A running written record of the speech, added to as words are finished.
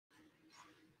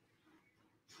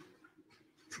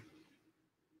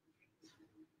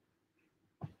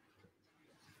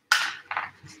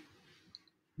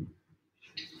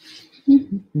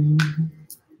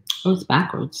Oh, it's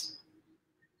backwards.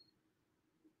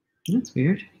 That's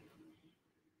weird.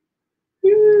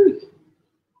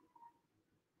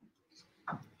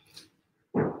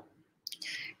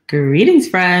 Greetings,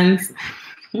 friends.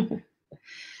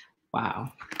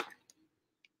 Wow.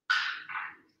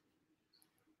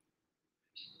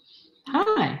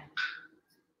 Hi.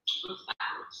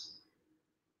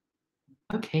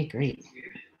 Okay, great.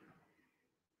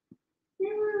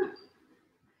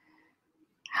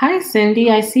 Hi, Cindy.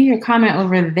 I see your comment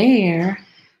over there.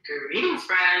 Greetings,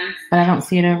 friends. But I don't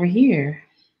see it over here.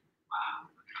 Wow.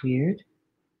 Weird.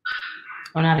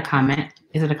 Oh, not a comment.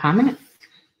 Is it a comment?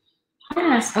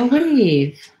 Yes, a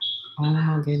wave. Oh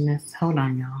my goodness. Hold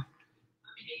on, y'all.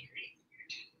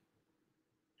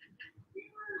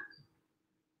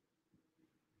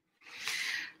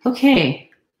 Okay.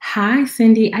 Hi,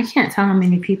 Cindy. I can't tell how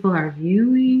many people are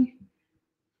viewing,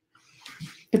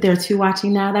 but there are 2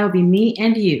 watching now. That would be me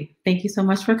and you. Thank you so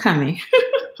much for coming.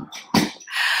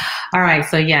 All right.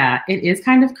 So yeah, it is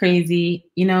kind of crazy.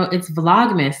 You know, it's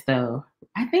Vlogmas though.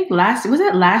 I think was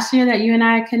it last year that you and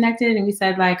I connected and we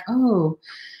said like, oh,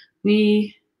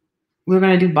 we're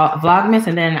going to do Vlogmas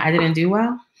and then I didn't do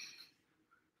well.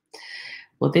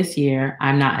 Well, this year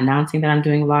I'm not announcing that I'm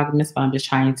doing Vlogmas, but I'm just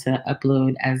trying to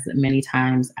upload as many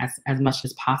times as much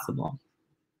as possible.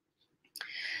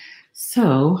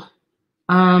 So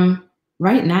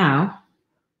right now,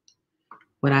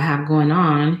 what I have going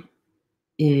on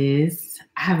is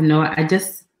I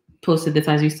just posted this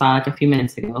as you saw like a few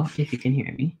minutes ago, if you can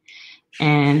hear me.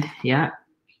 And yeah,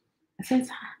 it says,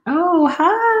 oh,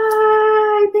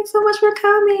 hi, thanks so much for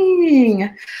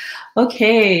coming.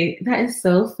 Okay, that is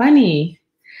so funny.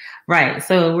 Right,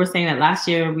 so we're saying that last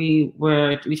year we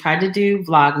tried to do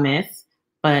Vlogmas,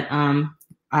 but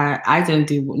I didn't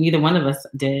do, neither one of us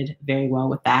did very well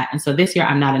with that. And so this year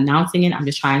I'm not announcing it. I'm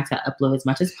just trying to upload as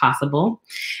much as possible.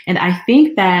 And I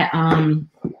think that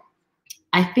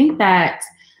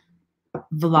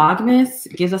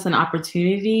Vlogmas gives us an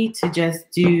opportunity to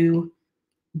just do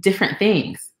different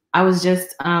things. I was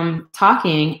just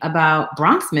talking about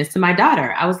Bronxmas to my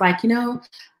daughter. I was like, you know,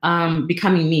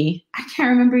 becoming me. I can't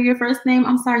remember your first name.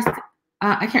 I'm sorry.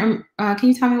 I can't. Can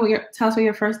you tell us what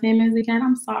your first name is again?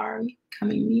 I'm sorry.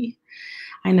 Becoming me.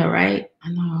 I know, right? I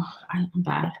know. I'm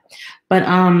bad. But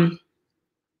oh,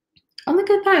 look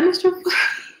at that, Mr.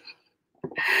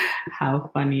 How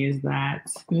funny is that?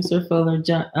 Mr. Fuller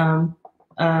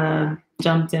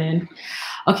jumped in.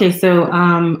 Okay, so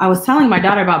I was telling my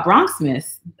daughter about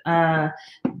Bronxmas,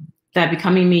 that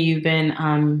Becoming Me you've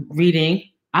been reading.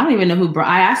 I don't even know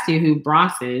I asked you who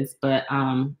Bronx is, but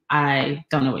I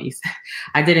don't know what you said.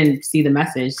 I didn't see the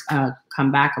message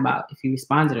come back about if you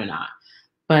responded or not.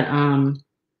 But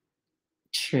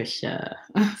Trisha,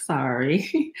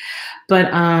 sorry.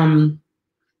 But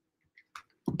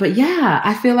yeah,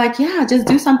 I feel like, yeah, just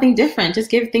do something different.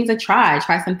 Just give things a try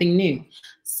something new.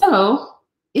 So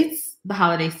it's the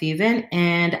holiday season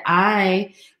and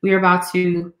we're about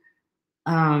to,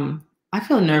 I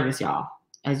feel nervous, y'all.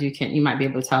 As you might be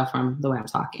able to tell from the way I'm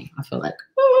talking. I feel like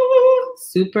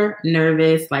super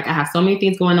nervous. Like I have so many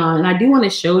things going on and I do want to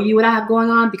show you what I have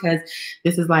going on because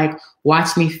this is like,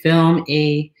 watch me film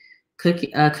a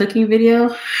cooking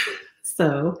video.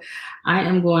 So I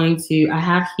am going to, I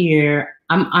have here,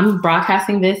 I'm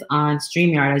broadcasting this on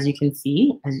StreamYard, as you can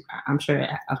see. I'm sure,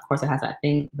 of course, it has that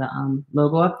thing, the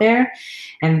logo up there.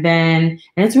 And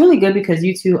it's really good because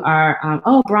you two are,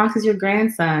 oh, Bronx is your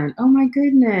grandson. Oh my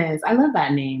goodness, I love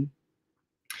that name.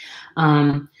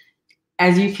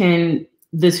 As you can,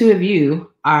 the 2 of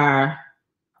you are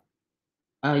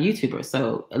YouTubers,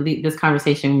 so at least this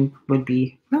conversation would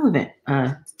be relevant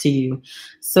to you.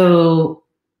 So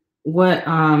what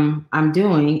I'm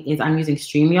doing is I'm using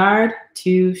StreamYard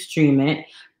to stream it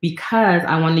because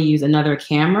I want to use another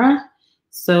camera.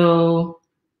 So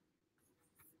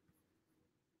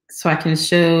I can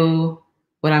show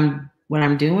what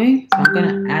I'm doing. So I'm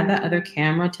gonna add that other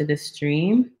camera to the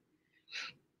stream.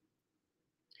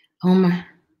 Oh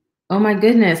my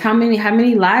goodness. How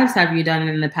many lives have you done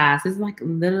in the past? This is like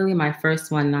literally my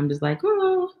first one. And I'm just like,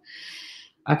 oh.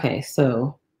 Okay,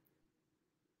 so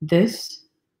this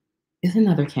is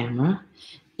another camera.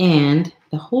 And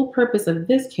the whole purpose of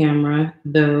this camera,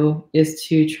 though, is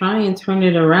to try and turn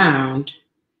it around.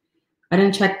 I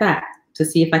didn't check that to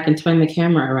see if I can turn the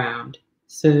camera around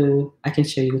so I can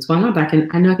show you what's going on. But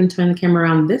I know I can turn the camera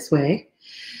around this way.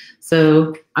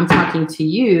 So I'm talking to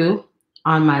you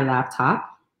on my laptop.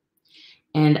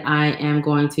 And I am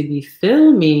going to be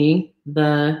filming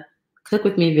the Cook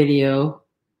With Me video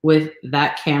with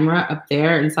that camera up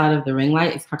there inside of the ring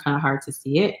light. It's kind of hard to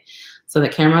see it. So the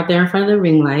camera up there in front of the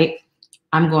ring light.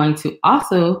 I'm going to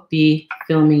also be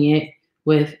filming it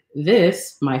with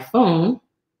this, my phone.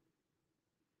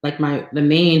 Like the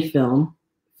main film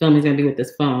is gonna be with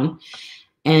this phone.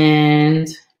 And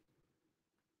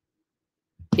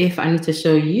if I need to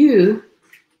show you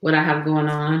what I have going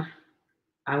on,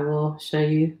 I will show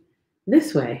you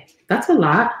this way. That's a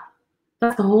lot.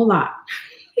 That's a whole lot.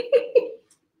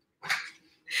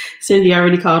 Cindy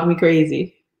already called me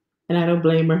crazy, and I don't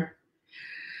blame her.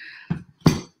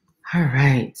 All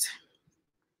right.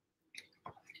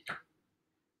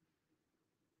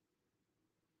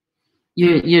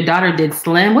 Your daughter did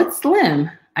Slim. What's Slim?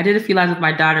 I did a few lives with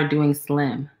my daughter doing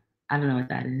Slim. I don't know what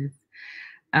that is.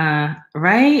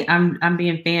 Right? I'm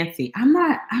being fancy. I'm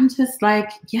not. I'm just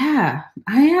like, yeah,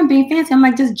 I am being fancy. I'm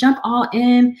like, just jump all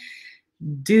in,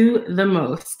 do the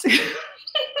most.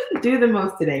 Do the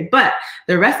most today. But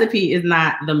the recipe is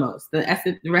not the most.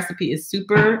 The recipe is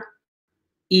super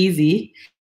easy.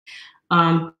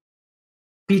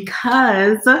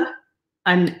 Because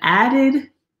an added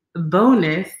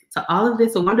bonus to all of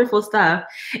this wonderful stuff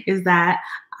is that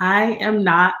I am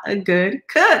not a good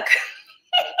cook.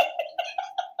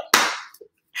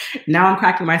 Now I'm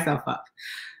cracking myself up.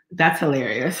 That's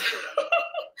hilarious.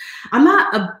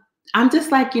 I'm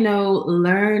just like,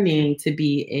 learning to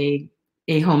be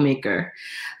a homemaker.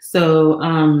 So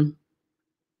I'm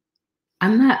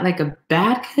not like a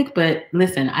bad cook, but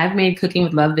listen, I've made cooking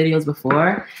with love videos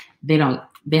before.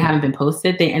 They haven't been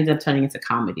posted. They ended up turning into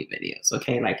comedy videos.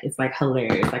 Okay. Like, it's like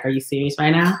hilarious. Like, are you serious right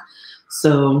now?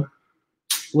 So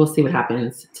we'll see what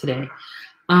happens today.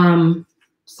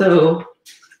 So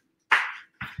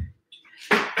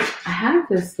I have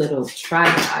this little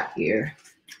tripod here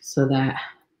so that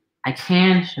I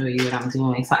can show you what I'm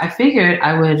doing. So I figured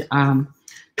I would,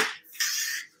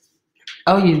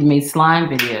 oh, you made slime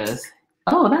videos.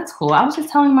 Oh, that's cool. I was just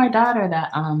telling my daughter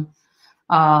that,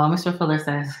 Mr. Fuller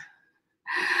says,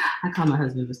 I call my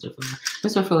husband Mr. Fuller.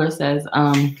 Mr. Fuller says,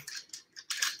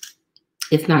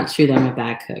 it's not true that I'm a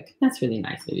bad cook. That's really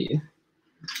nice of you.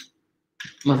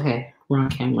 Okay, we're on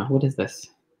camera. What is this?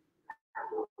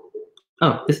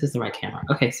 Oh, this is the right camera.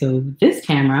 Okay, so this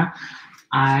camera,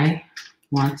 I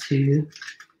want to,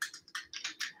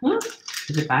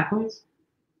 is it backwards?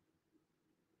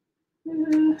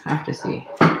 I have to see.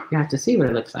 You have to see what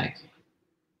it looks like.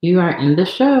 You are in the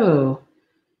show.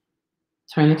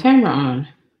 Turn the camera on.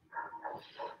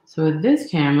 So with this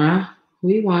camera,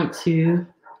 we want to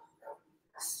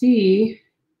see,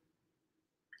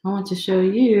 I want to show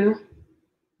you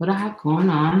what I have going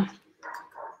on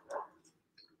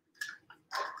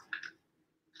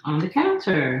the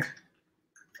counter.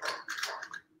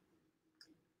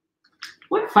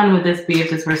 What fun would this be if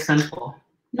this were simple?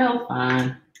 No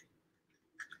fun.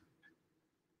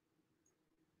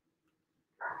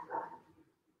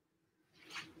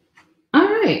 All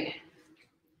right.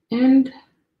 And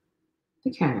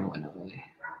the camera went away.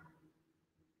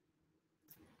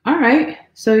 All right.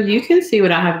 So you can see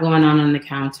what I have going on the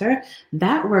counter.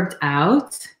 That worked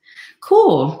out.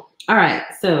 Cool. All right.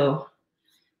 So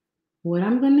what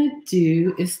I'm going to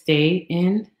do is stay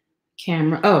in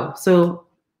camera. Oh, so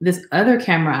this other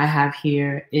camera I have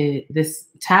here, this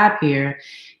tab here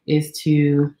is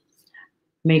to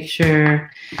make sure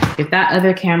if that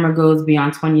other camera goes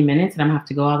beyond 20 minutes and I'm gonna have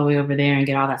to go all the way over there and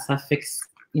get all that stuff fixed,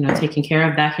 taken care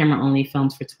of, that camera only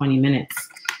films for 20 minutes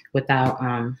without,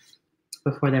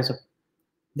 before there's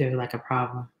like a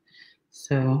problem.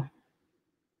 So,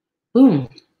 boom.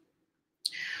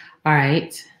 All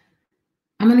right,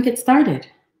 I'm gonna get started.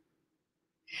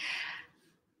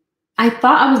 I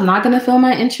thought I was not gonna film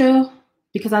my intro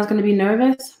because I was gonna be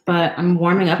nervous, but I'm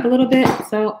warming up a little bit,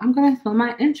 so I'm gonna film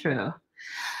my intro.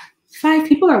 5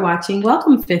 people are watching.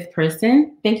 Welcome, 5th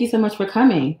person. Thank you so much for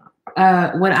coming.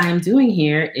 What I'm doing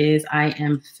here is I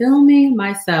am filming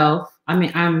myself.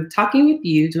 I'm talking with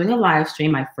you, doing a live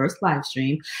stream, my first live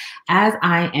stream, as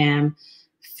I am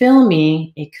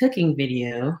filming a cooking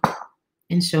video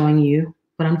and showing you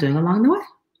what I'm doing along the way.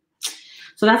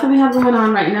 So that's what we have going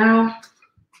on right now.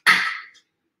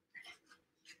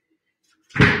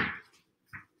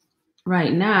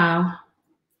 Right now,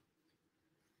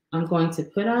 I'm going to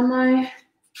put on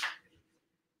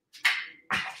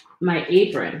my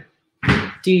apron.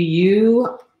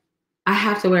 I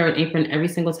have to wear an apron every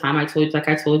single time. I told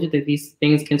you that these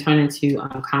things can turn into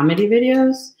comedy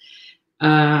videos.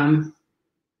 I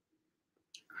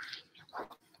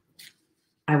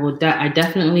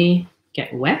definitely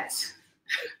get wet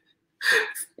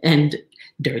and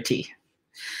dirty.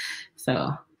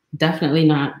 So definitely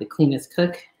not the cleanest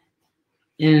cook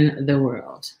in the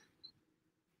world.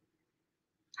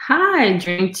 Hi,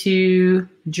 Dream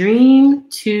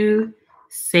to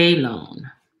Ceylon.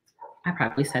 I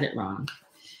probably said it wrong.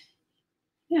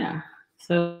 Yeah.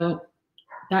 So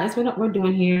that is what we're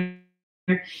doing here.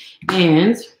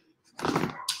 And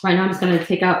right now I'm just gonna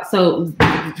take out, so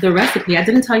the recipe, I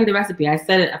didn't tell you the recipe. I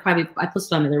said it, I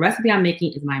posted on there. The recipe I'm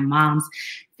making is my mom's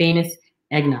famous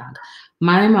eggnog.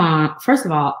 My mom, first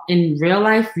of all, in real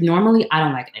life, normally I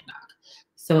don't like eggnog.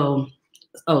 So,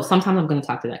 sometimes I'm gonna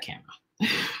talk to that camera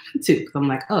too, because I'm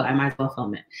like, I might as well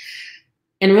film it.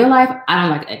 In real life, I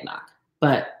don't like eggnog,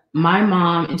 but my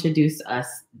mom introduced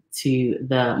us to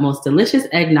the most delicious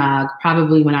eggnog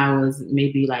probably when I was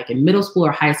maybe like in middle school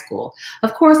or high school.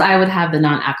 Of course, I would have the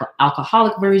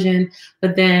non-alcoholic version,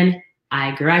 but then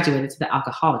I graduated to the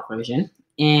alcoholic version.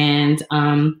 And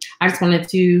I just wanted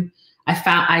to,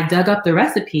 I dug up the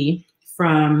recipe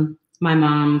from my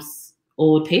mom's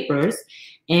old papers,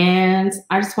 and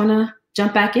I just want to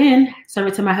jump back in, serve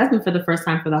it to my husband for the first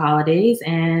time for the holidays,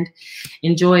 and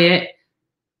enjoy it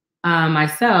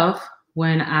myself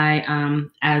when I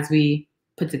as we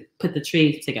put the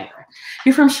tree together.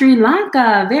 You're from Sri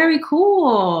Lanka. Very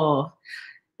cool.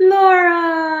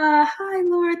 Laura. Hi,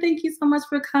 Laura. Thank you so much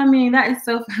for coming. That is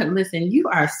so fun. Listen, you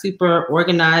are super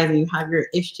organized and you have your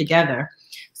ish together.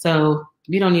 So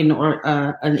you don't need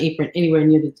an apron anywhere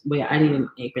near the way I need an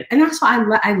apron. And also,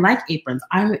 I like aprons.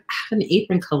 I have an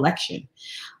apron collection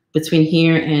between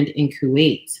here and in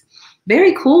Kuwait.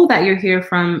 Very cool that you're here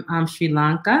from Sri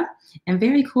Lanka, and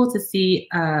very cool to see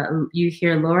you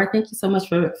here, Laura. Thank you so much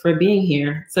for being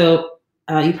here. So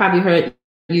you probably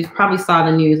saw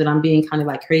the news that I'm being kind of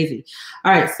like crazy.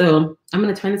 All right, so I'm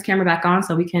gonna turn this camera back on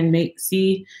so we can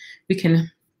see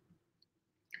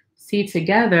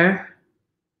together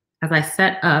as I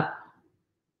set up.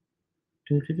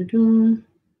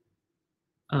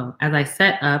 As I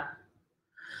set up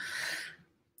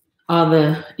all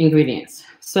the ingredients.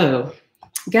 So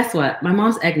guess what? My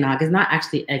mom's eggnog is not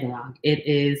actually eggnog. It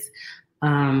is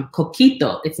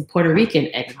COQUITO. It's a Puerto Rican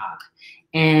eggnog.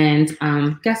 And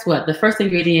guess what? The first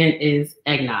ingredient is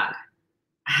eggnog.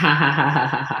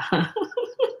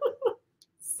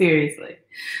 Seriously.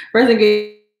 First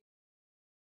ingredient,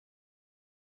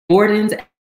 Borden's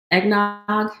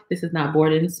eggnog. This is not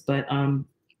Borden's, but I'm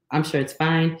sure it's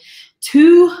fine.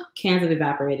 2 cans of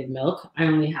evaporated milk. I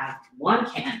only have 1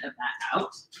 can of that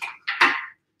out.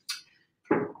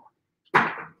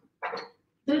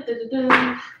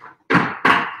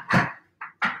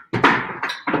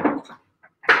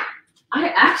 I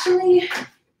actually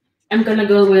am gonna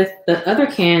go with the other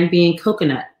can being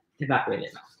coconut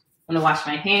evaporated milk. I'm gonna wash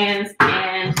my hands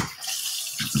and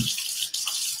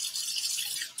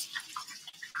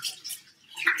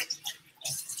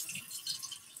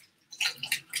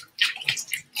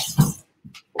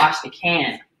wash the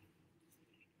can.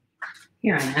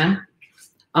 Here I am.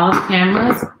 All the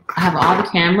cameras. I have all the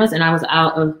cameras, and I was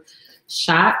out of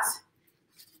shot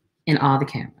in all the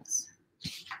cameras.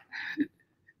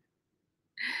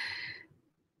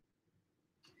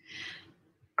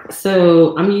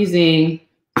 So I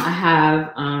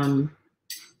have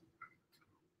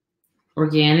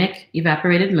organic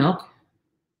evaporated milk,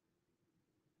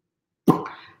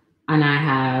 and I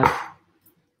have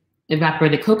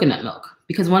evaporated coconut milk,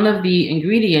 because one of the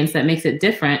ingredients that makes it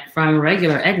different from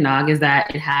regular eggnog is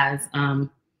that it has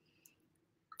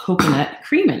coconut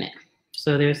cream in it.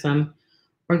 So there's some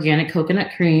organic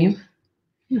coconut cream.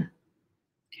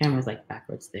 Camera's like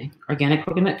backwards thing. Organic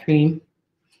coconut cream.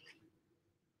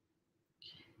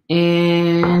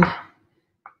 And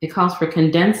it calls for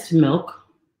condensed milk.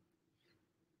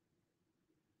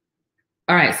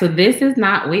 All right, so this is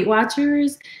not Weight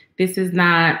Watchers. This is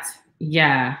not,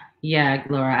 yeah,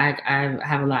 Laura, I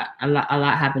have a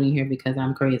lot happening here because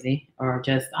I'm crazy, or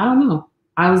just, I don't know.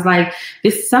 I was like,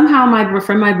 this somehow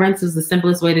for my brains is the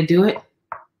simplest way to do it.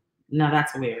 No,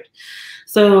 that's weird.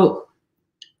 So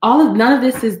none of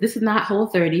this is not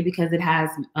Whole30 because it has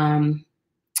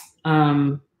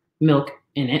milk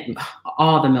in it,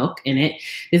 all the milk in it.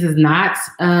 This is not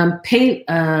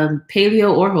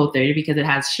paleo or Whole30 because it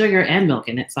has sugar and milk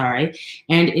in it, sorry.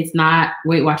 And it's not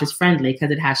Weight Watchers friendly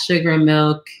because it has sugar,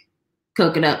 milk,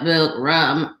 coconut milk,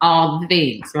 rum, all the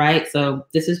things, right? So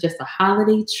this is just a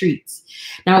holiday treat.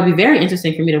 Now it'd be very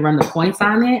interesting for me to run the points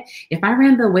on it. If I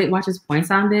ran the Weight Watchers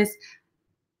points on this,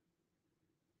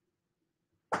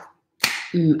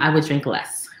 I would drink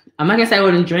less. I'm not gonna say I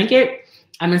wouldn't drink it.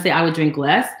 I'm gonna say I would drink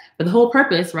less. But the whole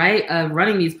purpose, right, of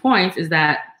running these points is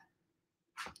that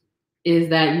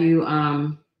you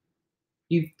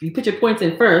put your points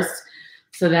in first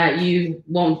so that you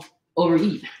won't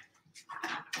overeat.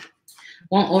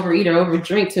 Won't overeat or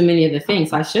overdrink too many of the things.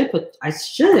 So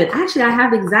actually I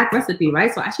have the exact recipe,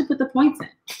 right? So I should put the points in.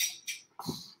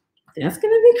 That's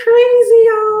gonna be crazy,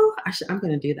 y'all. I'm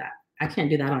gonna do that. I can't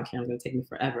do that on camera. It's gonna take me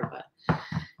forever, but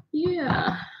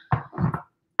yeah.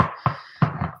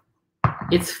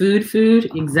 It's food,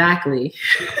 exactly.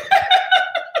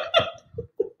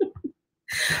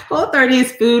 Whole30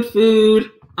 is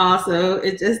food. Also,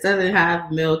 it just doesn't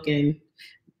have milk and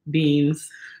beans.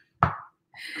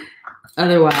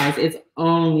 Otherwise, it's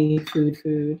only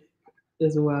food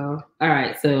as well. All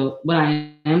right, so what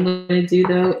I am going to do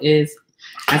though is,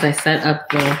 as I set up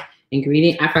the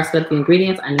ingredient, after I set up the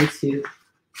ingredients, I need to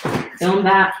film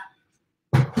that.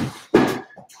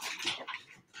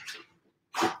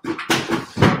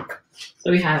 So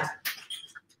we have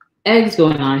eggs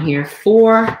going on here,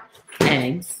 4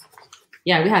 eggs.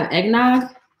 Yeah, we have eggnog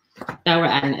that we're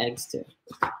adding eggs to.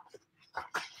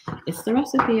 It's the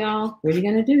recipe, y'all. What are you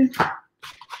gonna do?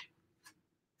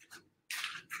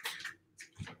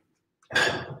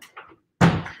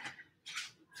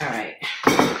 All right.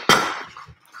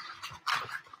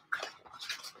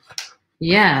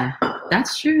 Yeah,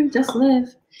 that's true. Just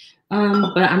live.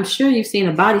 But I'm sure you've seen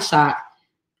a Body Shot.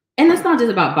 And it's not just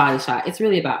about Body Shot. It's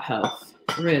really about health.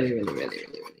 Really.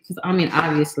 Because, I mean,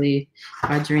 obviously, if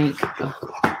I drink a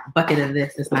bucket of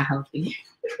this, it's not healthy.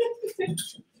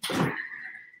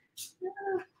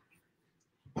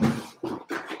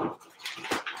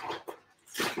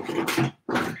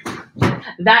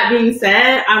 That being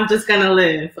said, I'm just going to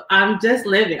live. I'm just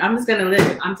living. I'm just going to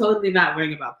live. I'm totally not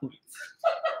worrying about points.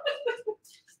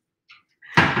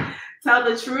 Tell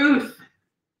the truth.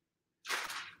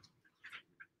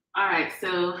 All right,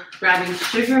 so grabbing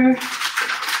sugar.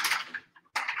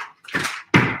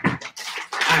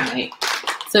 All right,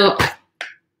 so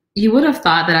you would have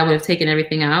thought that I would have taken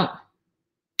everything out,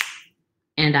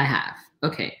 and I have.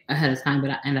 Okay, ahead of time,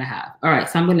 and I have. All right,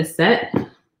 so I'm gonna set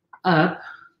up,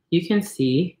 you can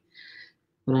see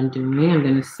what I'm doing. I'm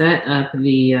gonna set up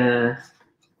the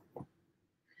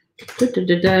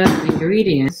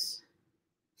ingredients.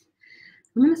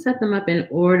 I'm gonna set them up in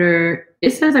order. It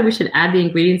says that we should add the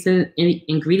ingredients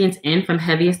in from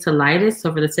heaviest to lightest.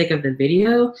 So for the sake of the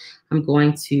video, I'm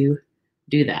going to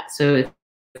do that. So it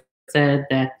said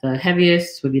that the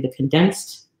heaviest would be the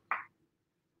condensed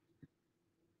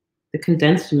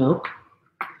milk.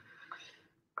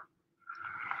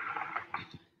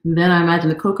 Then I imagine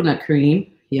the coconut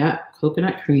cream. Yeah,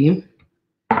 coconut cream.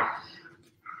 I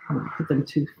don't put them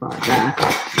too far back.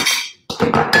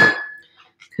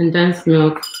 Condensed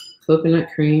milk, coconut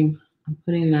cream. I'm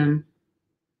putting them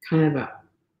kind of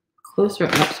closer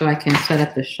up so I can set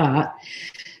up the shot.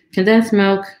 Condensed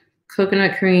milk,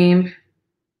 coconut cream.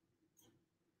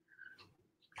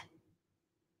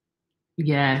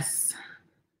 Yes.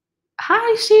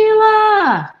 Hi,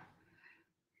 Sheila.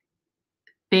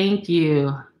 Thank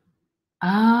you.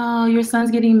 Oh, your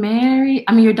son's getting married.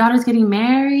 I mean, your daughter's getting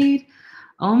married.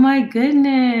 Oh my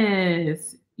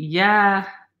goodness. Yeah.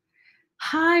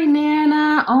 Hi,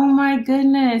 Nana. Oh my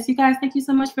goodness. You guys, thank you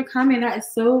so much for coming. That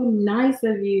is so nice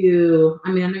of you.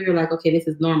 I mean, I know you're like, okay, this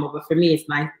is normal, but for me, it's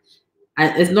nice.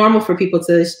 It's normal for people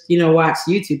to, watch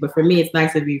YouTube, but for me, it's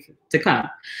nice of you to come.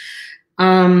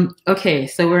 Okay,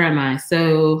 so where am I?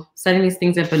 So setting these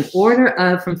things up in order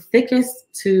of from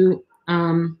thickest to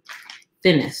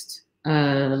thinnest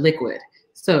liquid.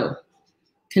 So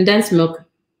condensed milk,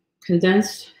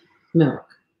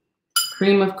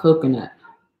 cream of coconut,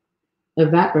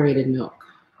 evaporated milk.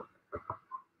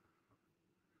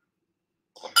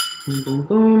 Boom, boom,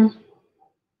 boom.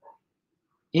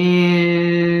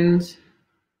 And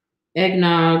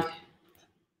eggnog,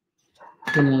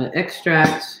 vanilla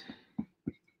extract,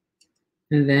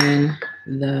 and then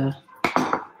the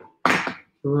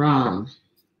rum.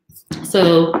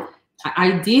 So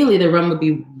ideally the rum would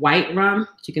be white rum,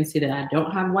 but you can see that I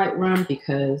don't have white rum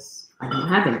because I don't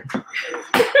have any.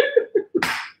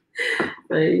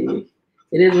 But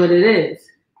it is what it is.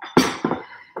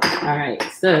 All right,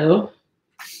 so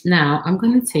now I'm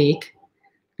going to take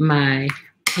my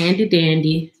handy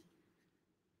dandy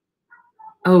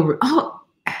over. Oh,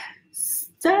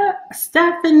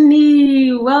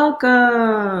 Stephanie,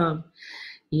 welcome.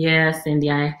 Yeah,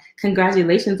 Cindy,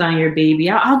 congratulations on your baby.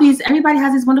 Everybody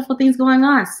has these wonderful things going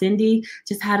on. Cindy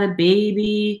just had a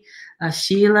baby.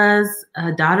 Sheila's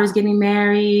daughter's getting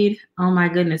married. Oh my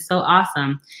goodness, so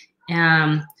awesome.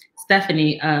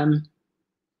 Stephanie,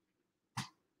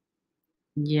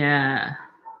 yeah.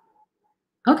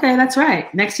 Okay, that's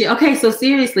right. Next year. Okay, so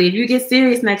seriously, if you get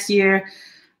serious next year,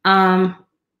 I'm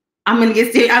gonna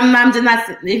get serious. I'm just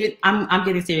not. I'm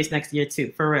getting serious next year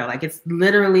too, for real. Like it's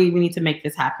literally, we need to make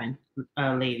this happen,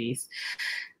 ladies.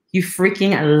 You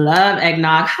freaking love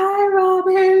eggnog. Hi,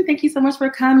 Robin. Thank you so much for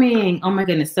coming. Oh my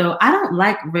goodness. So I don't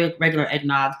like regular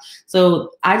eggnog.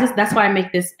 So that's why I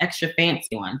make this extra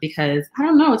fancy one, because I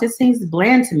don't know, it just seems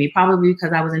bland to me, probably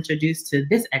because I was introduced to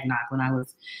this eggnog when I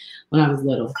was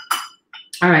little.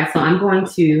 All right, so I'm going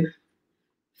to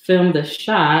film the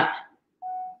shot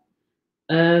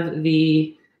of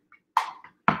the,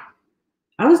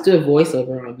 I'll just do a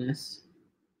voiceover on this,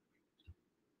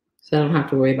 so I don't have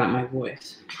to worry about my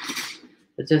voice.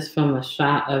 But just film a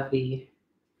shot of the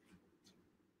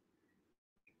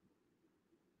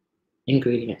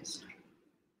ingredients.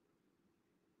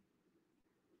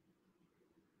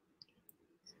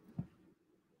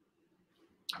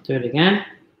 Do it again.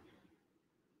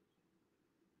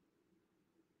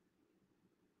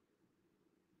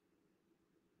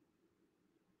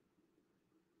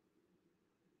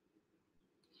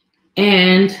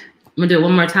 And I'm gonna do it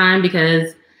one more time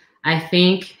because I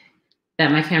think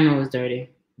that my camera was dirty.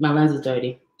 My lens is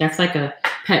dirty. That's like a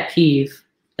pet peeve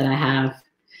that I have.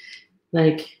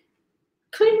 Like,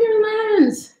 clean your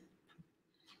lens.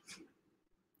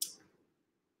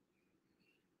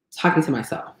 Talking to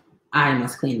myself. I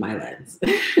must clean my lens,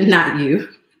 not you.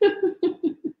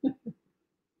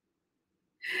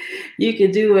 You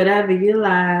can do whatever you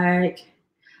like.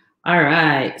 All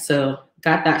right, so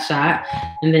got that shot.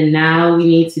 And then now we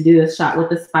need to do a shot with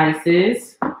the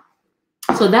spices.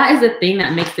 So that is the thing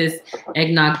that makes this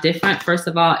eggnog different. First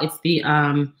of all, it's the,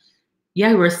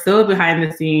 yeah, we're so behind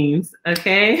the scenes,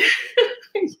 okay?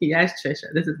 Yes,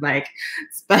 Trisha, this is like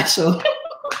special.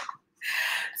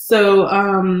 So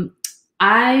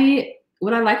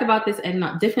what I like about this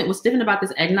eggnog, what's different about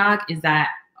this eggnog is that,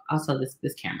 also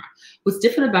this camera. What's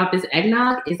different about this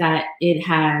eggnog is that it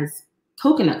has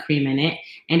coconut cream in it,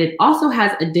 and it also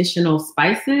has additional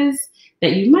spices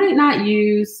that you might not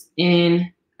use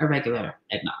in a regular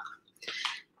eggnog.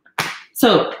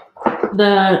 So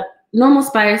the normal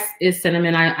spice is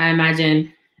cinnamon. I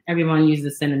imagine everyone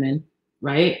uses cinnamon,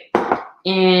 right?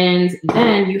 And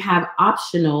then you have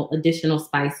optional additional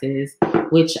spices,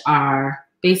 which are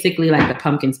basically like the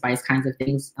pumpkin spice kinds of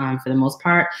things for the most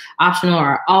part. Optional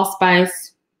are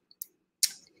allspice.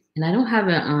 And I don't have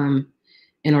an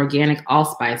organic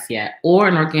allspice yet, or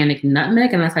an organic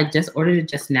nutmeg, unless I just ordered it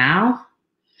just now.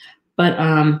 But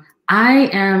I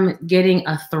am getting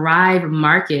a Thrive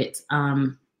Market.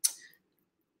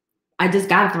 I just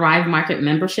got a Thrive Market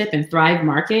membership, and Thrive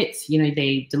Market, you know,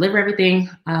 they deliver everything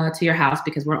to your house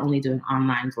because we're only doing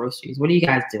online groceries. What are you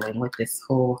guys doing with this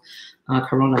whole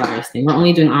coronavirus thing? We're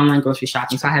only doing online grocery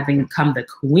shopping. So I have become the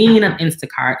queen of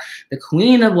Instacart, the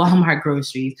queen of Walmart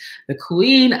groceries, the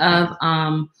queen of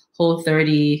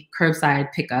Whole30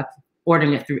 curbside pickup,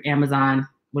 ordering it through Amazon.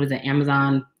 What is it?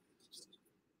 Amazon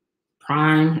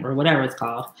Prime or whatever it's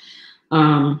called.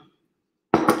 And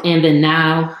then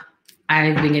now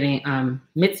I've been getting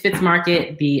Misfits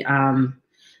Market, the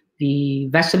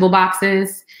vegetable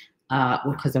boxes,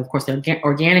 because of course they're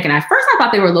organic. And at first I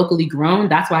thought they were locally grown.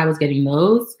 That's why I was getting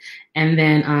those. And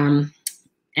then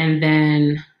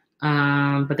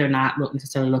but they're not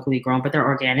necessarily locally grown, but they're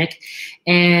organic.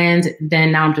 And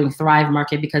then now I'm doing Thrive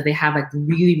Market because they have like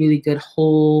really, really good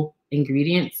whole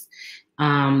ingredients,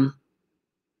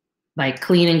 like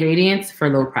clean ingredients for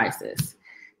low prices.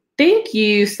 Thank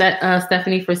you,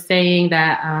 Stephanie, for saying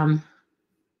that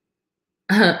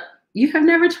you have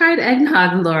never tried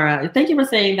eggnog, Laura. Thank you for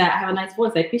saying that. I have a nice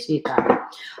voice. I appreciate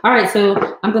that. All right,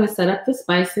 so I'm going to set up the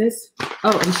spices.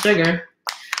 Oh, and sugar.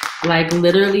 Like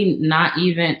literally not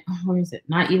even, what is it?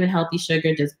 Not even healthy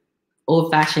sugar, just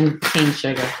old-fashioned cane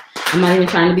sugar. I'm not even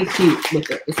trying to be cute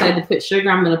with it. Instead of put sugar,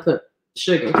 I'm going to put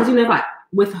sugar. Because, you know,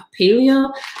 with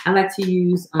paleo, I like to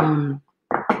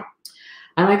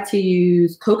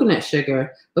use coconut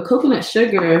sugar, but coconut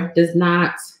sugar does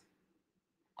not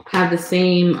have the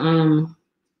same,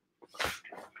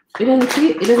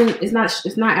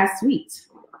 it's not as sweet.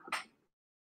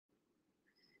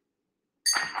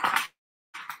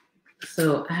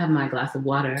 So I have my glass of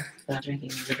water that I'm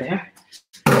drinking over there.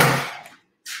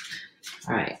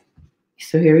 All right,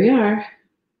 so here we are.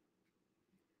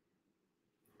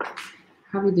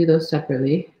 How do we do those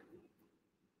separately?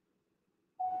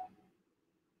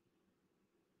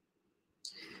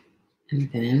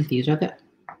 And then these are the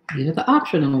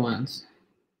optional ones.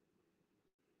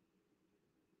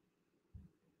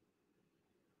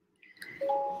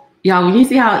 Y'all, when you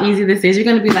see how easy this is, you're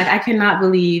gonna be like, I cannot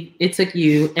believe it took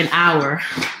you an hour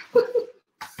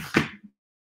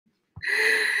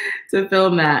to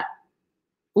film that.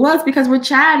 Well, it's because we're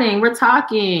chatting, we're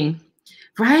talking,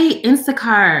 right?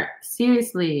 Instacart,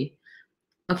 seriously.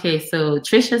 Okay, so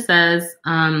Trisha says,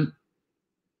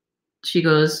 she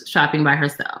goes shopping by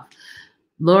herself.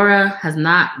 Laura has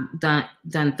not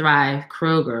done Thrive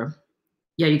Kroger.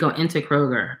 Yeah, you go into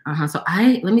Kroger. So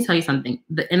let me tell you something.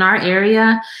 In our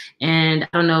area, and I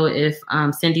don't know if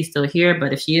Cindy's still here,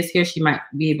 but if she is here, she might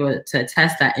be able to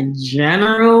attest that in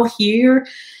general here,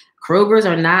 Kroger's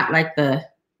are not like the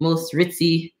most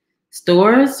ritzy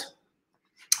stores.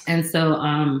 And so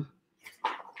I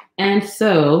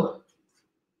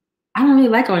don't really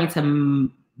like going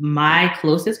to my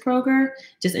closest Kroger,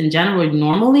 just in general.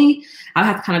 Normally, I would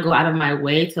have to kind of go out of my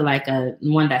way to like a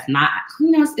one that's not,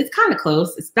 you know, it's kind of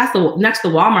close. That's the next to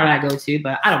Walmart I go to,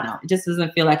 but I don't know. It just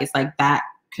doesn't feel like it's like that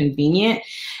convenient.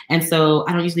 And so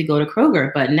I don't usually go to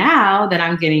Kroger. But now that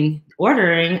I'm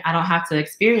ordering, I don't have to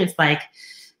experience like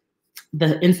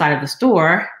the inside of the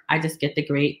store. I just get the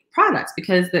great products,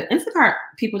 because the Instacart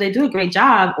people, they do a great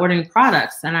job ordering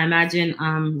products. And I imagine,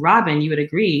 Robin, you would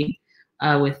agree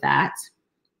with that.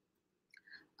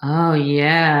 Oh,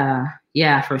 yeah.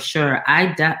 Yeah, for sure.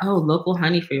 Local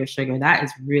honey for your sugar. That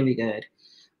is really good.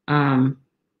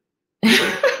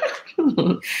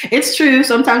 It's true.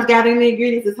 Sometimes gathering the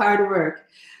ingredients is hard work.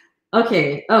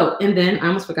 Okay. Oh, and then I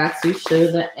almost forgot to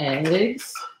show the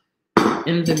eggs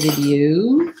in the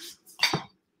video.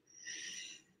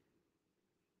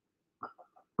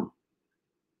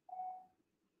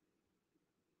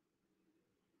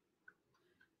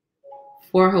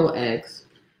 Four whole eggs.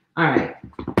 All right.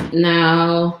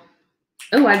 Now,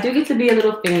 I do get to be a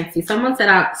little fancy. Someone said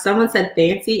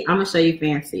fancy. I'm gonna show you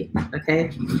fancy.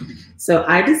 Okay. So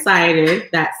I decided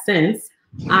that since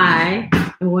I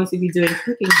am going to be doing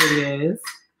cooking videos,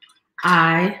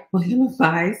 I was gonna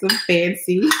buy some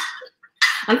fancy.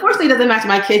 Unfortunately, it doesn't match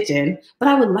my kitchen, but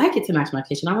I would like it to match my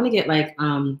kitchen. I want to get like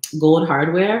gold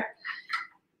hardware.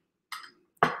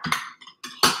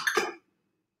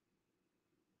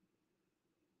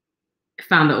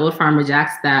 Found the old Farmer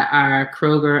Jacks that are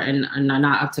Kroger and are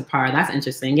not up to par. That's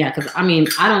interesting. Yeah, because I mean,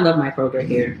 I don't love my Kroger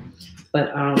here,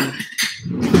 but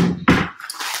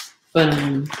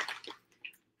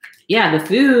yeah, the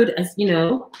food, as you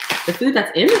know, the food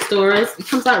that's in the stores, it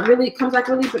comes out really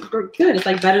good. It's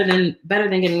like better than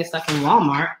getting the stuff from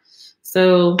Walmart.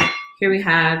 So here we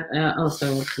have.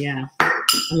 So yeah,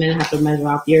 I'm gonna have to measure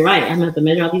out. You're right. I'm gonna have to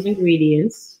measure out these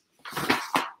ingredients.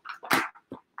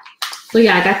 So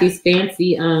yeah, I got these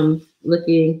fancy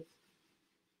looking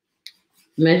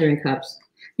measuring cups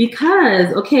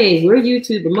because, okay, we're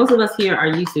YouTubers. Most of us here are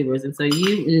YouTubers. And so,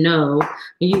 you know,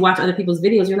 when you watch other people's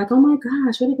videos, you're like, oh my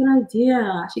gosh, what a good idea.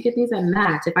 I should get these that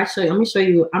match. If I show you,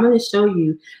 I'm going to show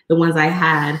you the ones I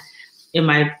had in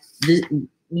the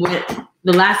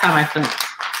last time I filmed.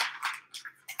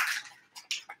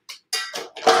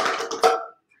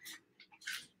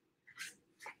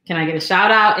 Can I get a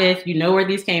shout out if you know where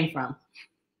these came from?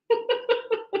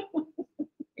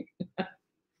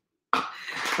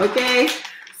 Okay,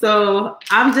 so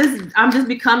I'm just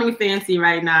becoming fancy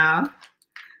right now.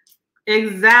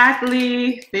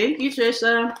 Exactly. Thank you,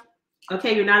 Trisha.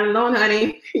 Okay, you're not alone,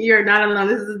 honey. You're not alone.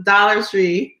 This is Dollar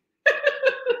Tree.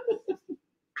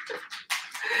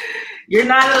 You're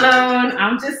not alone.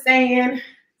 I'm just saying,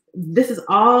 this is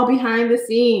all behind the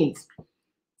scenes.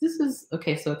 This is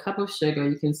okay. So a cup of sugar,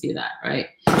 you can see that, right?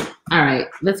 All right,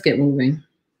 let's get moving.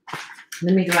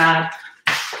 Let me grab.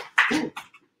 Ooh.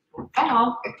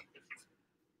 Oh.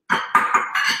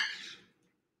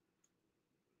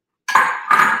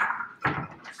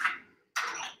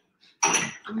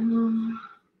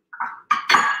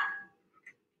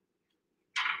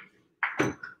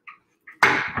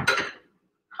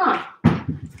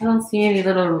 I don't see any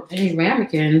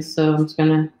ramekins, so I'm just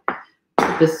gonna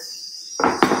put the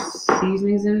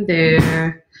seasonings in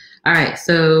there. All right,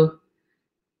 so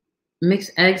mix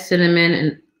eggs,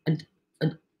 cinnamon, and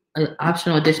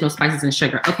optional additional spices and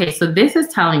sugar. Okay, so this is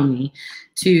telling me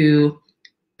to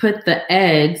put the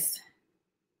eggs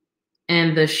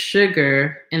and the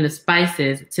sugar and the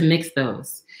spices to mix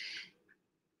those.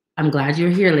 I'm glad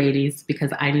you're here, ladies,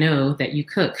 because I know that you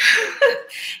cook.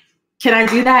 Can I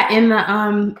do that in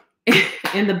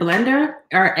the blender?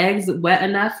 Are eggs wet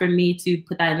enough for me to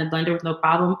put that in the blender with no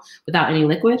problem without any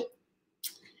liquid?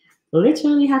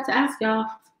 Literally have to ask y'all.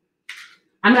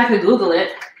 I mean, I could Google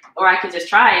it, or I could just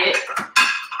try it.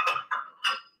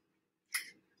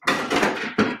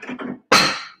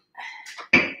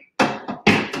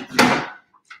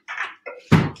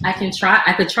 I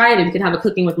could try it, and we could have a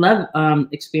cooking with love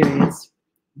experience,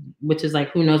 which is like,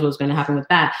 who knows what's going to happen with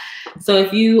that. So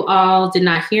if you all did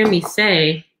not hear me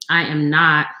say, I am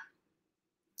not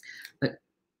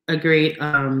a great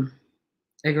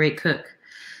cook.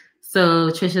 So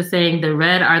Trisha's saying the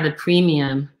red are the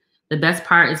premium. The best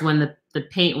part is when the the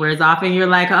paint wears off and you're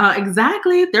like,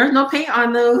 exactly. There's no paint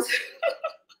on those.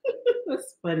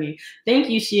 That's funny. Thank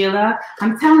you, Sheila.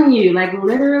 I'm telling you, like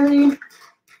literally,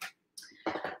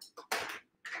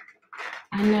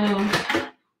 I know,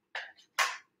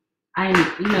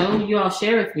 you all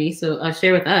share with me, so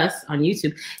share with us on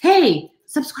YouTube. Hey,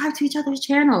 subscribe to each other's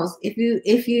channels if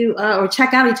you or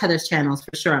check out each other's channels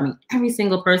for sure. I mean, every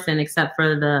single person except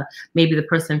for maybe the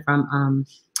person from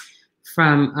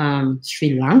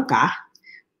Sri Lanka.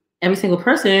 Every single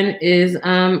person is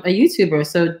a YouTuber,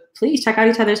 so please check out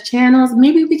each other's channels.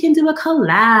 Maybe we can do a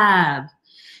collab.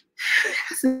 It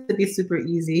has to be super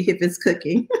easy if it's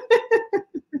cooking.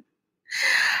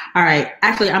 All right.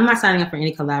 Actually, I'm not signing up for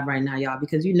any collab right now, y'all,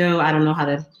 because I don't know how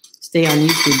to stay on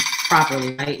YouTube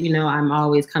properly, right? I'm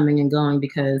always coming and going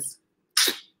because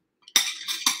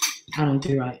I don't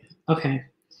do right. Okay.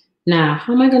 Now,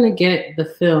 how am I going to get the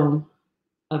film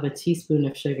of a teaspoon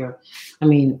of sugar?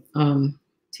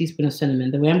 Teaspoon of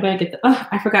cinnamon. The way I'm going to get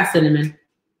I forgot cinnamon.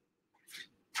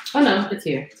 Oh, no, it's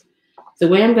here. The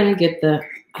way I'm going to get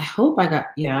I hope I had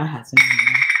cinnamon.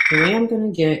 The way I'm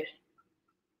going to get,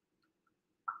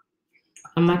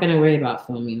 I'm not going to worry about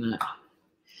filming that.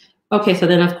 Okay, so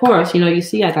then of course, you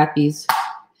see I got these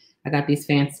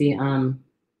fancy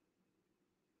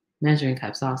measuring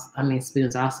cups also.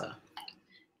 Spoons also.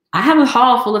 I have a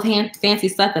haul full of fancy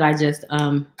stuff that I just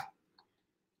oh,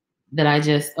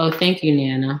 thank you,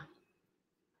 Nana.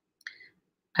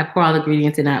 I pour all the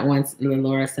ingredients in at once,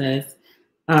 Laura says.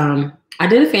 I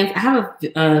have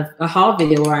a haul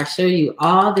video where I show you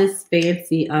all this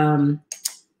fancy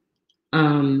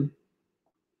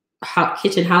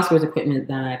kitchen housewares equipment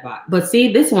that I bought. But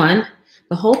see, this one,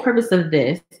 the whole purpose of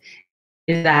this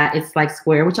is that it's like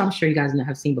square, which I'm sure you guys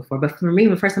have seen before. But for me,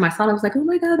 the first time I saw it, I was like, oh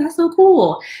my God, that's so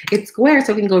cool. It's square,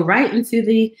 so we can go right into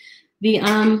the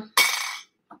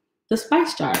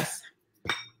spice jars.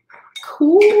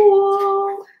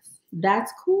 Cool.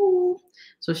 That's cool.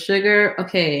 So sugar,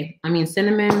 okay.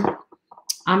 Cinnamon.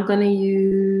 I'm gonna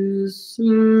use a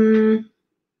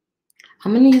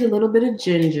little bit of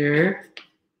ginger.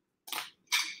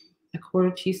 A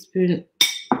 1/4 teaspoon.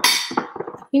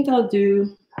 I think I'll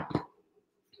do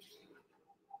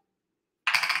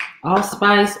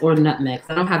allspice or nutmeg.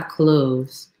 I don't have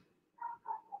cloves.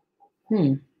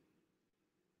 I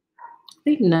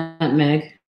think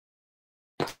nutmeg.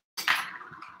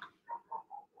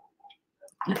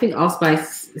 I think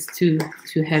allspice is too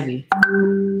heavy.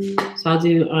 So I'll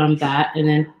do that, and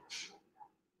then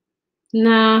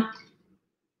nah,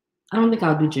 I don't think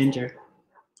I'll do ginger.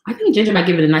 I think ginger might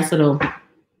give it a nice little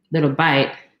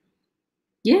bite.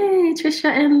 Yay, Trisha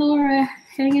and Laura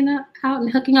hanging out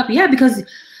and hooking up. Yeah, because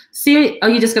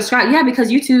you just subscribed. Yeah, because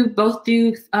YouTube both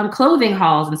do clothing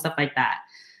hauls and stuff like that.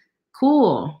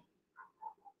 Cool.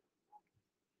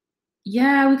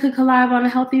 Yeah, we could collab on a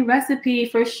healthy recipe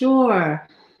for sure.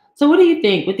 So what do you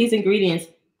think with these ingredients?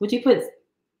 Would you put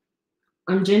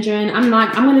ginger in? I'm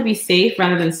going to be safe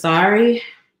rather than sorry.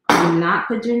 I will not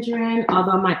put ginger in,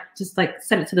 although I might just like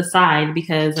set it to the side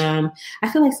because I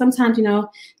feel like sometimes,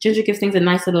 ginger gives things a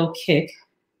nice little kick.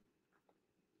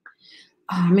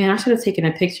 Oh man, I should have taken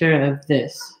a picture of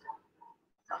this.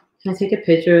 Can I take a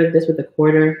picture of this with a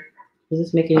quarter? Does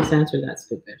this make any sense or is that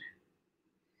stupid?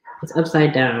 It's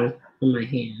upside down on my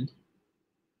hand.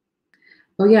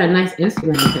 Oh yeah, a nice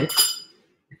Instagram pic.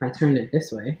 If I turn it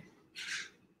this way.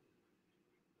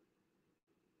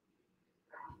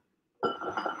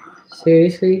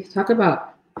 Seriously, talk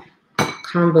about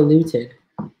convoluted.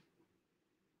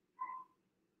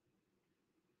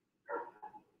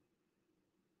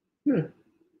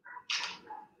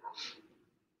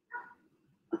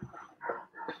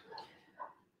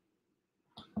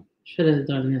 Should have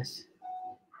done this.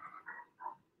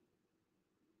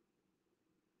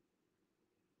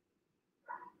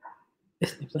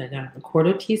 It's upside down. A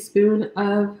 1/4 teaspoon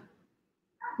of,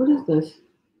 what is this?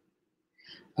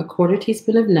 A 1/4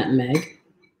 teaspoon of nutmeg.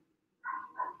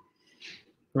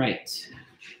 Right.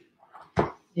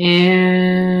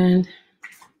 And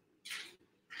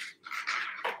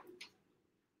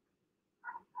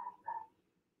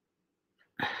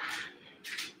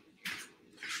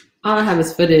all I have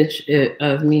is footage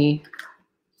of me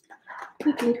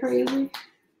looking crazy.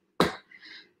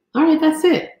 All right, that's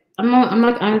it.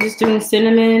 I'm just doing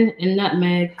cinnamon and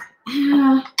nutmeg.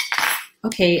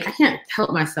 Okay, I can't help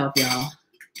myself, y'all.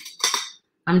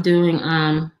 I'm doing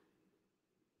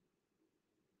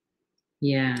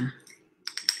yeah.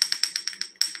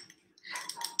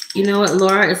 You know what,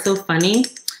 Laura? It's so funny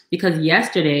because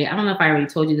yesterday, I don't know if I already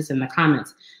told you this in the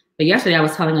comments, but yesterday I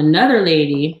was telling another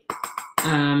lady,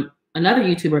 another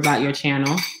YouTuber about your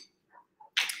channel.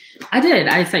 I did.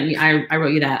 I sent you. I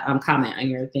wrote you that comment on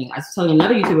your thing. I was telling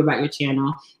another YouTuber about your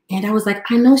channel, and I was like,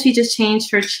 I know she just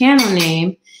changed her channel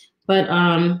name, but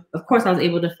of course I was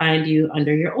able to find you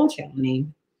under your old channel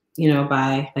name. You know,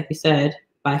 by, like you said,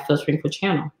 by filtering for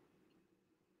channel.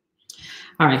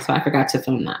 All right, so I forgot to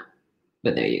film that,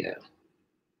 but there you go.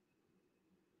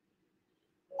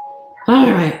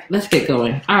 All right, let's get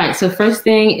going. All right, so first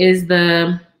thing is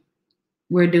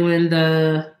we're doing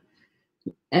the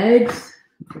eggs.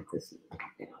 Get this out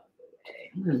of the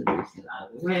way. I'm gonna move this out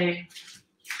of the way.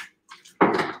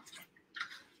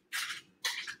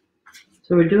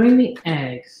 So we're doing the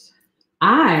eggs.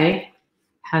 I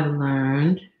have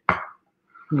learned, let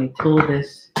me pull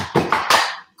this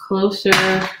closer.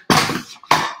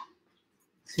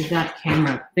 So that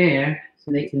camera up there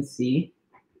so they can see.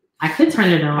 I could turn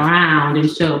it around and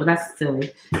show, but that's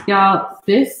silly. Y'all,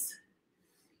 this,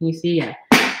 can you see? Yeah.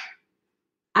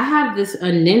 I have this,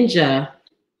 a Ninja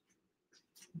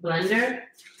blender.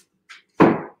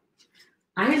 I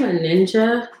am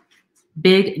a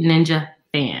big Ninja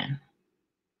fan.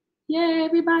 Yay,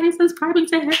 everybody subscribing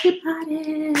to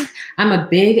everybody. I'm a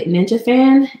big Ninja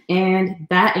fan, and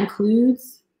that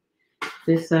includes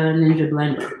this Ninja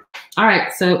blender. All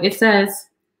right, so it says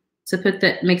to put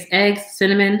mix eggs,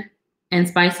 cinnamon, and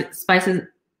spices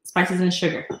and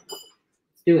sugar. Let's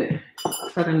do it.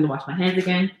 So I'm gonna wash my hands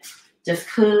again, just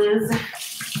cause.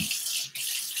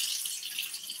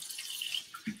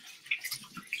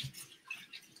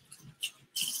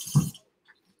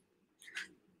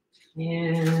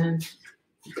 And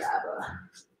grab a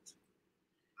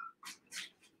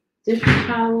dish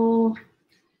towel,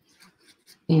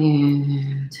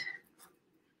 and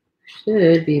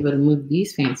should be able to move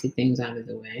these fancy things out of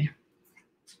the way.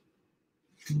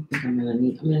 I think I'm gonna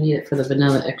need it for the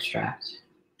vanilla extract.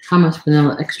 How much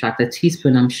vanilla extract? A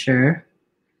teaspoon, I'm sure.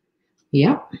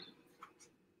 Yep.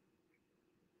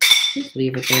 Just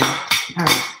leave it there.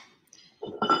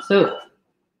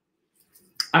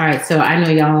 All right. So I know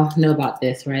y'all know about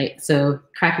this, right? So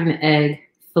cracking the egg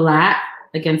flat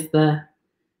against the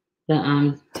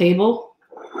table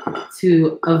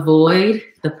to avoid,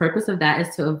 the purpose of that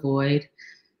is to avoid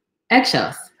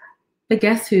eggshells. But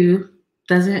guess who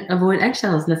doesn't avoid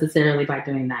eggshells necessarily by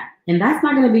doing that? And that's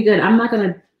not going to be good. I'm not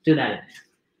going to do that.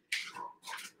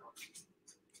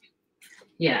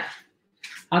 Yeah.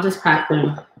 I'll just crack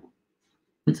them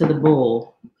into the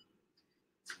bowl.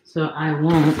 So I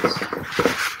won't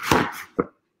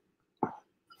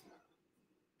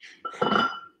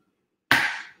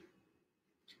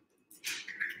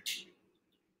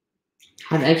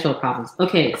have eggshell problems.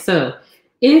 Okay, so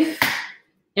if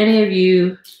any of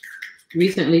you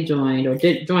recently joined or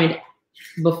joined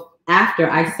after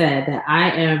I said that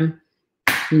I am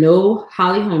no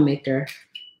Holly homemaker,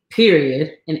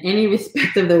 period, in any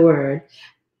respect of the word,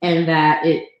 and that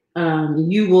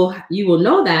you will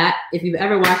know that if you've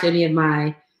ever watched any of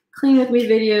my clean with me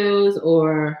videos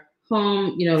or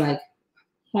home, like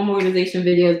home organization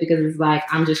videos, because it's like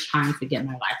I'm just trying to get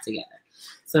my life together.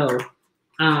 So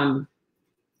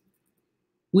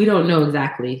we don't know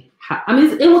exactly how. I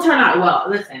mean, it will turn out well.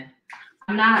 Listen,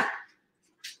 I'm not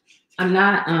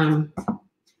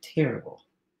terrible,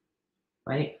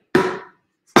 right?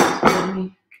 Let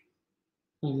me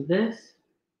clean this.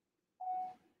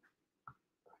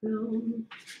 I don't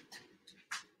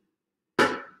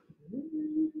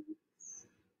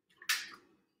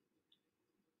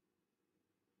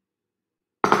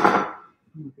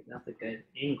think that's a good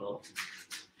angle,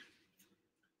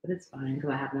 but it's fine because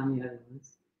I have it on the other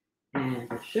ones. And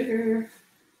the sugar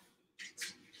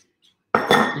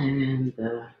and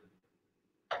the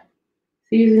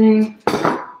seasoning,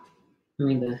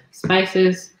 the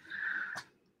spices.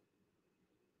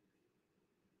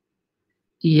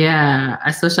 Yeah,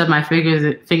 I still shove my fingers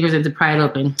into pried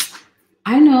open.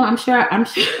 I know, I'm sure I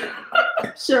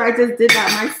just did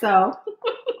that myself.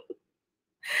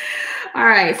 All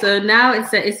right, so now it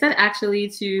said actually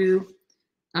to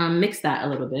mix that a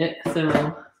little bit.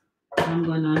 So I'm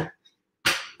gonna,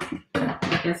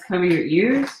 I guess, cover your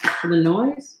ears for the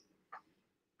noise.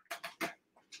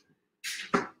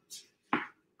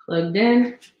 Plugged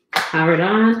in, powered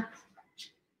on.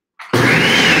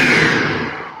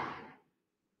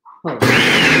 Oh.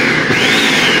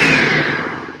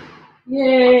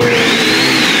 Yay!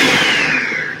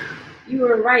 You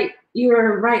were right. You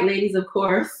were right, ladies, of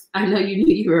course. I know you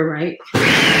knew you were right.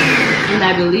 And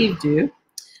I believed you.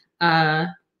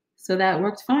 So that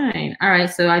worked fine. All right,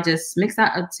 so I just mixed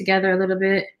that up together a little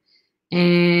bit.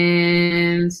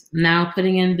 And now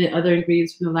putting in the other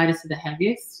ingredients from the lightest to the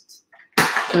heaviest.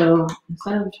 So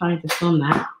instead of trying to film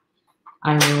that,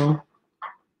 I will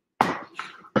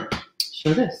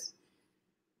show this.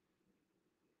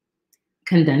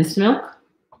 Condensed milk.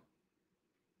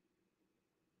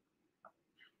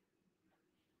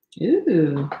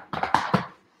 Ooh.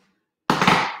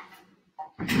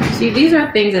 See, these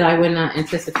are things that I would not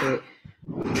anticipate.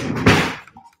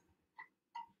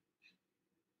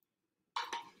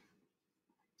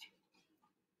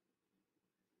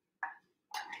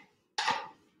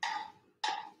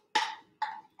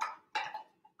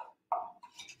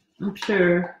 I'm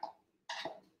sure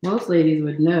most ladies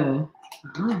would know.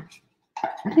 I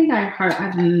think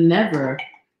I've never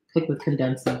cooked with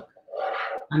condensed milk.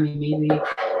 I mean, maybe,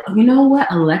 you know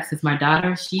what? Alexis, my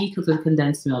daughter, she cooks with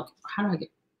condensed milk. How do I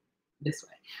get this way?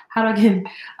 How do I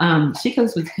get, she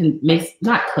cooks with,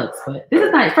 not cooks, but this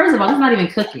is not, first of all, this is not even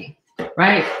cooking,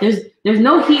 right? There's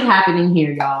no heat happening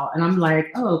here, y'all. And I'm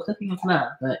like, oh, cooking with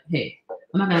love. But hey,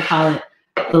 I'm not going to call it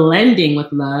blending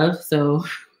with love. So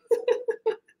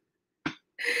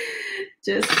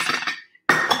just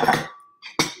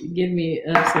give me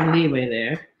some leeway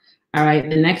there. All right,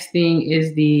 the next thing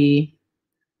is the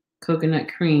coconut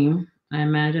cream, I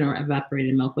imagine, or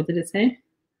evaporated milk. What did it say?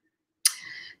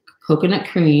 Coconut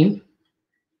cream.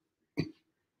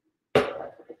 I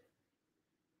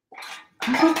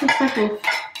hope this stuff will...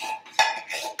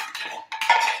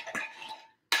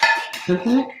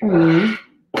 Coconut cream.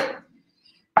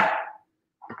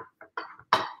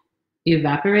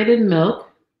 Evaporated milk.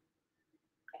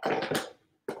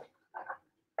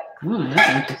 Oh,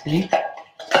 that's interesting.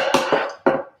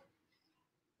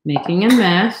 Making a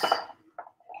mess.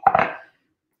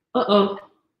 Uh-oh.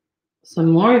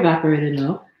 Some more evaporated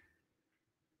milk.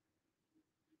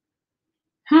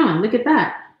 Huh, look at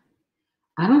that.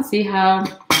 I don't see how,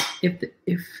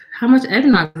 how much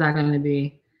eggnog is that going to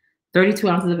be? 32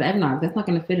 ounces of eggnog. That's not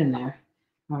going to fit in there.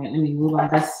 All right, let me move all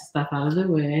this stuff out of the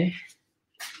way.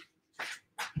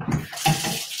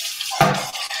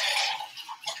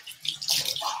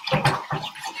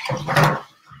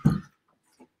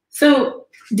 So,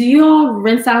 do you all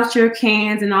rinse out your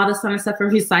cans and all this kind of stuff for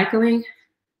recycling?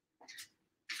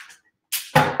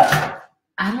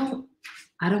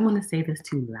 I don't want to say this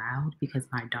too loud because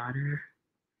my daughter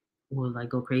will like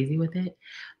go crazy with it.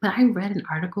 But I read an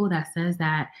article that says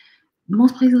that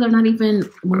most places are not even,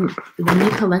 when they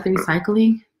collect the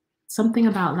recycling, something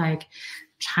about like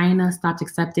China stopped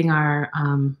accepting our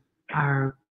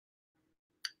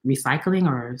recycling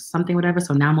or something, whatever.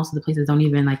 So now most of the places don't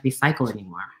even like recycle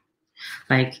anymore.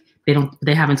 Like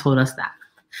they haven't told us that.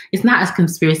 It's not a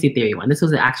conspiracy theory one. This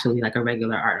was actually like a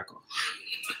regular article.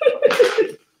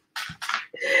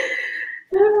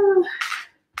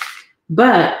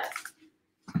 But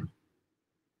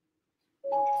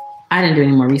I didn't do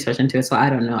any more research into it, so I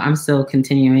don't know. I'm still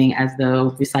continuing as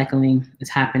though recycling is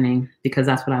happening because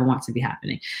that's what I want to be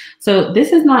happening. So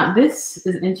this is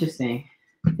interesting.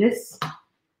 This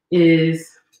is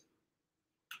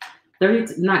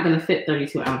not going to fit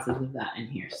 32 ounces of that in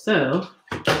here. So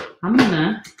I'm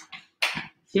gonna,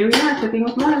 here we are, cooking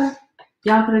with love.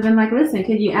 Y'all could have been like, listen,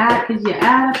 could you add up these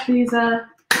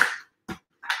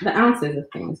the ounces of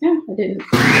things? Yeah, I didn't.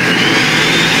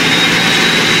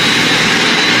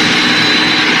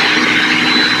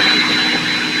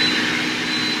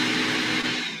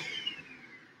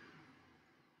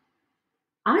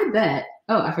 I bet,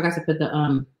 oh, I forgot to put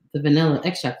the vanilla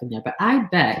extract in there, but I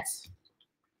bet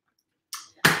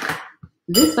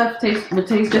this stuff would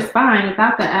taste just fine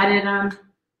without the added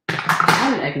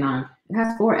eggnog. It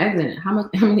has 4 eggs in it. How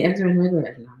many eggs are in regular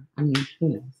eggnog? I mean, who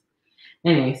knows?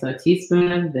 Anyway, so a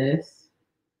teaspoon of this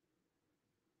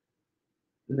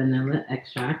vanilla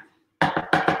extract.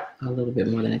 A little bit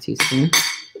more than a teaspoon.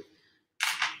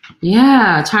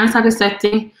 Yeah, China stopped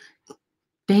accepting.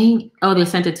 Oh, they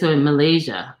sent it to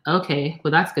Malaysia. Okay,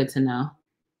 well, that's good to know.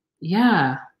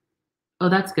 Yeah. Oh,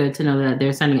 that's good to know that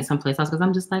they're sending it someplace else because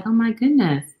I'm just like, oh my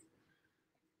goodness.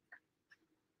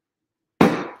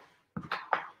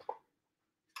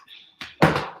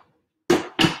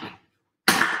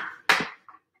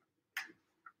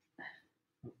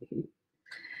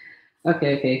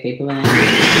 Okay, blend.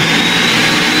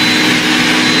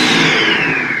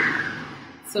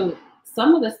 So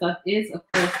some of the stuff is, of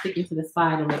course, sticking to the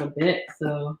side a little bit.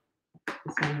 So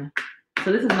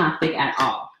this is not thick at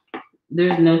all.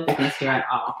 There's no thickness here at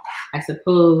all. I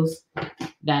suppose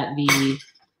that the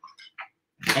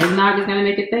eggnog is gonna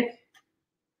make it thick,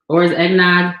 or is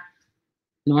eggnog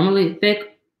normally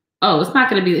thick? Oh, it's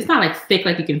not like thick,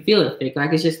 like you can feel it thick.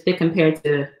 Like it's just thick compared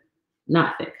to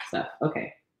not thick stuff.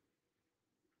 Okay.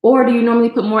 Or do you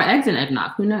normally put more eggs in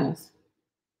eggnog? Who knows?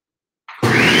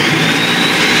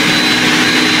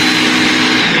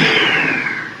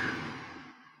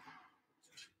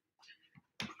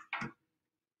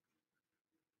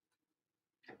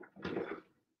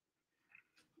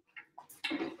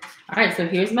 All right, so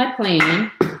here's my plan.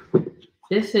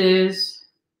 This is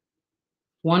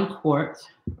 1 quart.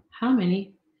 How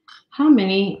many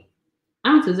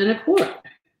ounces in a quart?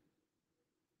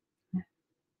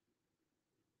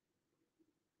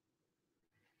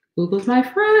 Google's my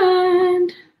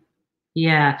friend.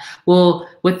 Yeah. Well,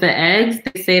 with the eggs,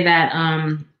 they say that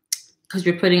because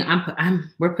we're putting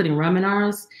rum in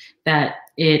ours, that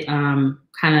it kind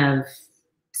of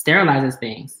sterilizes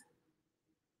things.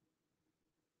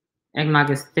 Eggnog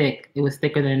is thick. It was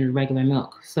thicker than regular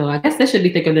milk. So I guess this should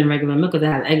be thicker than regular milk because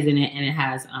it has eggs in it and it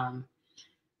has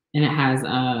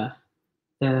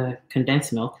the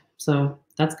condensed milk. So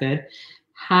that's good.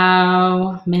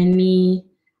 How many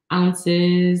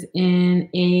ounces in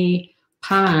a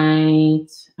pint?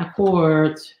 A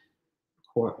quart.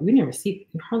 We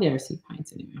hardly ever see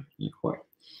pints anymore. In a quart.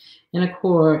 In a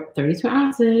quart, 32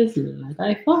 ounces, like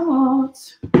I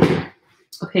thought.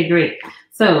 Okay, great.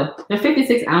 So there are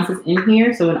 56 ounces in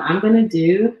here. So what I'm gonna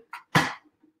do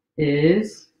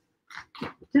is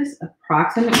just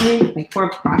approximately, pour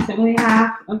approximately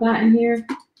half of that in here.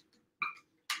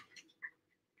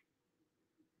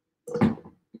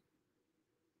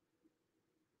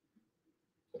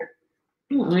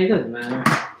 Well, it doesn't matter.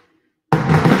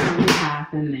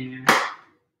 Half in there.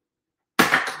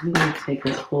 I'm gonna take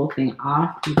this whole thing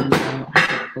off, even though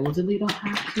I supposedly don't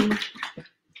have to.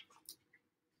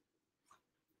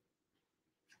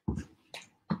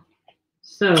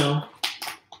 So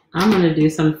I'm gonna do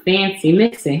some fancy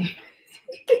mixing.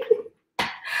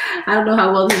 I don't know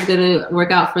how well this is gonna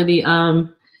work out for the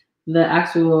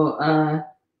actual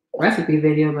recipe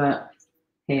video, but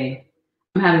hey,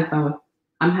 I'm having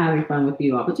fun with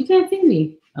you all. But you can't see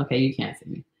me. Okay, you can't see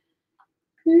me.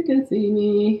 You can see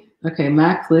me. Okay,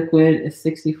 max liquid is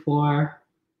 64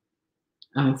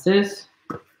 ounces.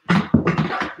 All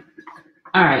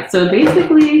right, so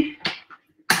basically,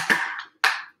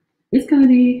 it's gonna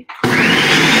be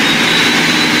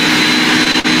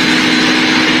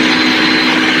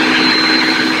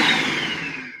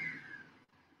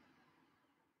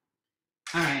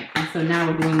all right. And so now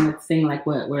we're doing this thing like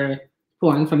what we're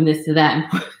pouring from this to that. And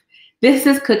this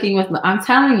is cooking with, I'm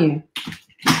telling you,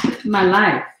 my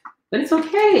life. But it's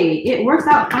okay. It works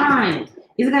out fine.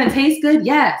 Is it gonna taste good?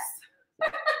 Yes.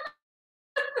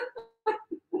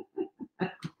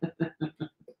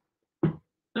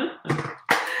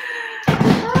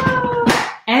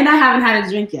 And I haven't had a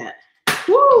drink yet.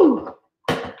 Woo!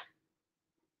 All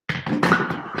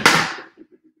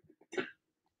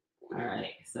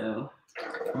right, so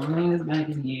rolling this back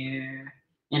in here.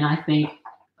 And I think,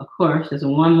 of course, there's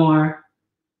one more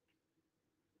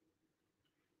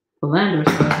blend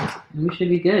or so, and we should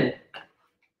be good.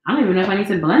 I don't even know if I need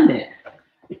to blend it.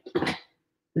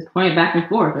 Just point it back and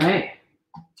forth, right?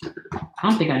 I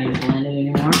don't think I need to blend it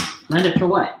anymore. Blend it for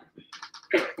what?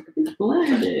 It's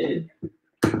blended.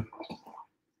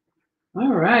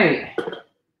 All right.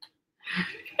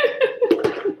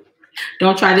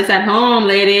 Don't try this at home,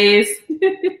 ladies.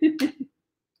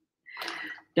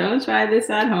 Don't try this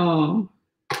at home.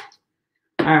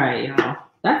 All right, y'all.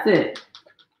 That's it.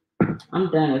 I'm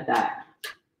done with that.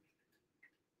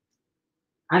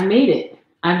 I made it.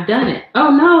 I've done it.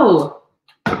 Oh, no.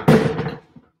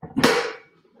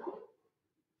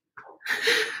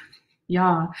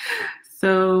 Y'all.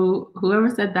 So whoever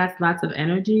said that's lots of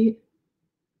energy,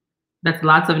 that's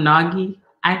lots of noggy,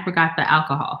 I forgot the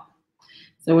alcohol.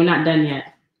 So we're not done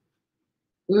yet.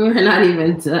 We're not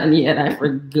even done yet. I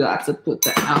forgot to put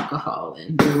the alcohol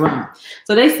in the rum.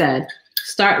 So they said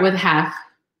start with a half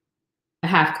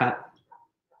cup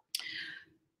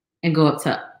and go up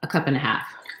to a cup and a half.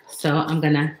 So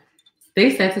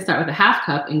they said to start with a half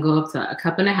cup and go up to a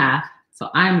cup and a half. So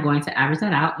I'm going to average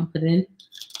that out and put in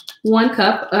 1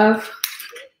 cup of,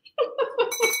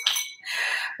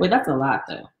 well, that's a lot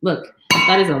though. Look,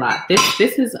 that is a lot.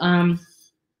 This is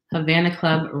Havana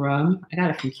Club rum. I got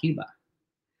it from Cuba.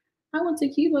 I went to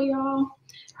Cuba, y'all.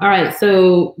 All right,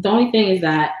 so the only thing is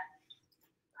that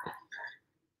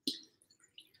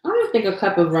I don't think a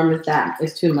cup of rum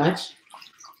is too much.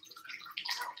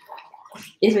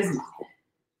 If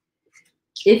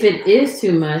it is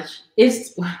too much,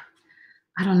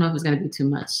 I don't know if it's gonna be too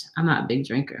much. I'm not a big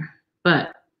drinker,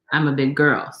 but I'm a big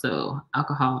girl, so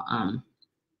alcohol,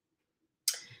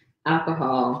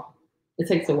 it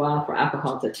takes a while for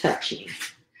alcohol to touch you.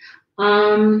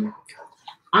 I'm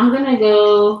gonna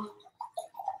go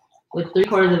with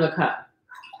 3/4 of a cup.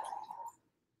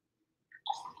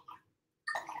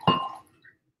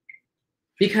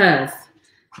 Because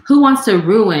who wants to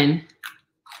ruin?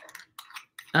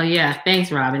 Oh yeah,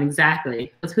 thanks, Robin.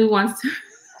 Exactly. Because who wants to?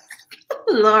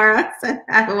 Laura said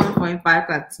half of 1.5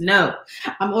 cups. No,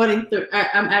 I'm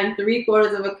adding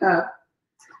 3/4 of a cup.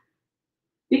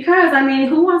 Because, I mean,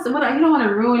 who wants to, you don't want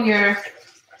to ruin your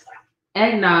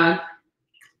eggnog.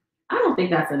 I don't think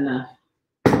that's enough.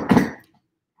 I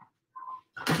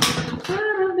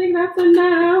don't think that's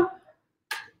enough.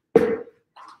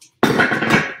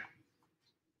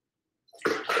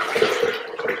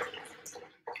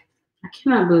 I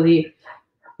cannot believe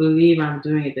I'm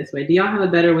doing it this way. Do y'all have a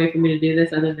better way for me to do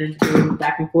this other than going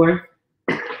back and forth?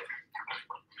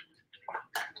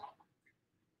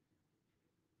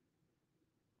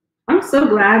 I'm so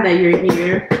glad that you're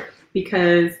here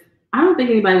because I don't think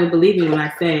anybody would believe me when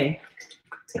I say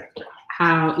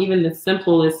how even the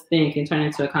simplest thing can turn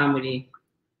into a comedy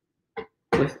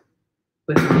with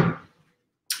me. All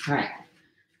right.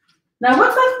 Now,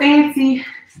 what's a fancy?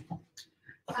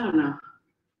 I don't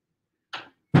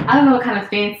know what kind of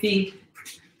fancy.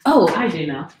 Oh, I do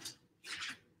know.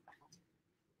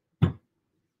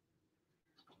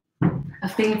 A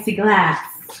fancy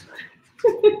glass.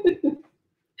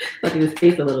 Let me just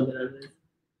taste a little bit of this.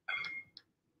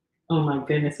 Oh my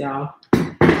goodness, y'all.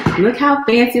 Look how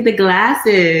fancy the glass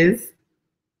is.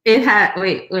 It had,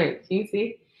 wait, can you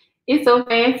see? It's so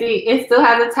fancy. It still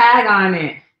has a tag on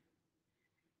it.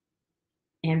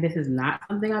 And this is not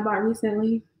something I bought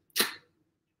recently.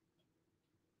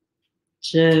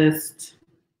 Just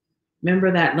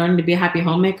remember that learning to be a happy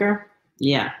homemaker?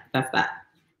 Yeah, that's that.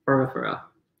 For real.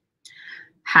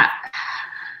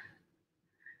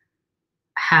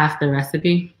 Half the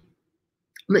recipe.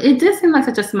 It did seem like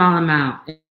such a small amount.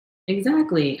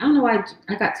 Exactly. I don't know why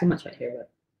I got too much right here,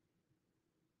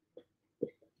 but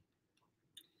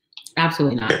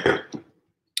absolutely not.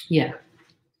 Yeah.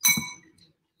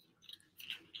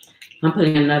 I'm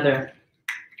putting another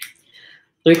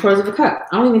 3/4 of a cup.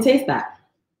 I don't even taste that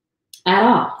at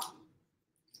all.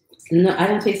 No, I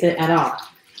don't taste it at all.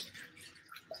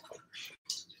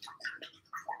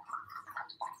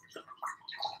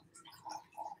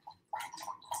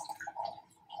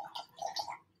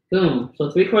 Boom. So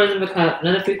 3/4 of a cup,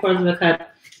 another 3/4 of a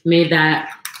cup made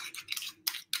that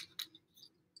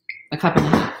a cup and a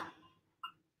half.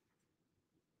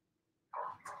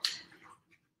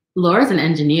 Laura's an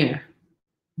engineer,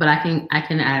 but I can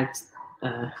add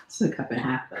a cup and a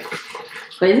half.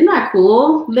 But isn't that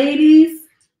cool, ladies?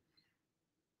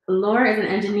 Laura is an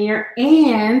engineer,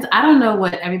 and I don't know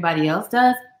what everybody else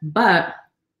does, but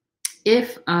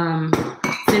if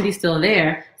Cindy's still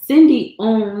there, Cindy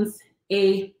owns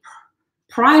a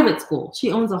private school. She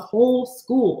owns a whole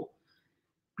school.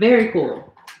 Very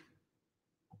cool.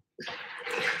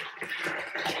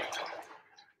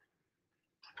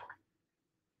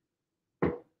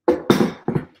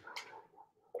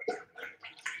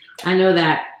 I know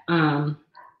that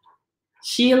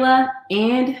Sheila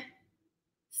and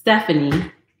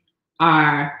Stephanie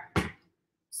are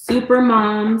super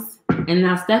moms, and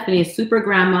now Stephanie is super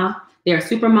grandma. They are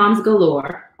super moms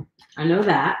galore. I know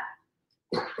that.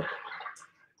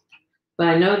 But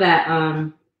I know that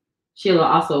Sheila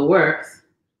also works.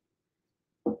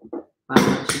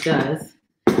 She does.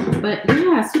 But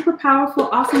yeah, super powerful,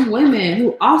 awesome women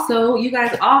who also, you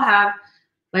guys all have,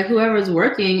 like whoever's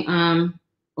working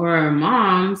or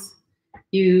moms,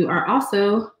 you are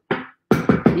also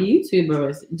the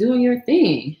YouTubers doing your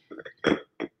thing.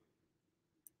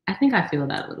 I think I feel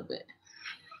that a little bit.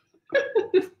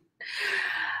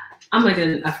 I'm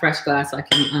making a fresh glass so I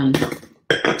can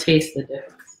taste the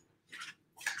difference.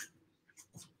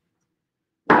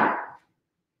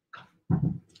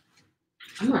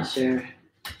 I'm not sure.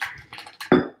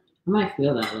 I might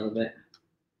feel that a little bit.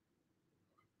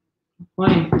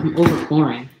 I'm over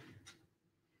pouring.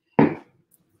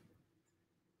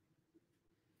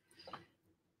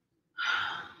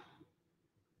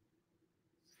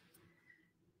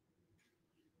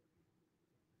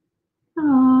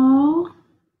 Oh,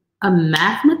 a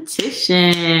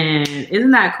mathematician. Isn't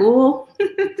that cool?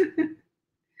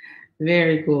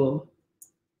 Very cool.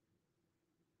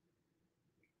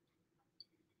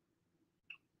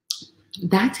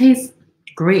 That tastes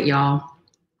great, y'all.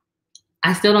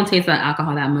 I still don't taste that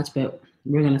alcohol that much, but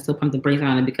we're going to still pump the brakes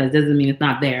on it because it doesn't mean it's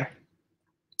not there.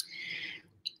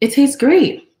 It tastes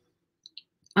great.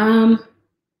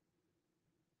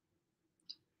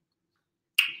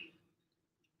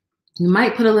 You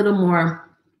might put a little more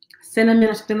cinnamon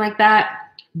or something like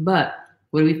that, but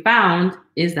what we found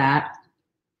is that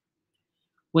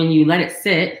when you let it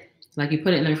sit, like you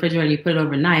put it in the refrigerator, you put it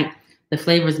overnight, the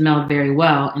flavors meld very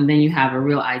well, and then you have a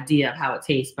real idea of how it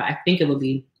tastes. But I think it's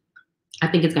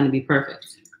going to be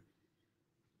perfect.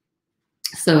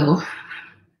 So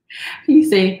you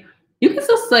can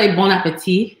still say bon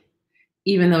appetit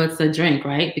even though it's a drink,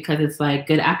 right? Because it's like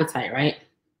good appetite, right?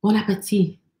 Bon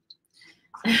appetit.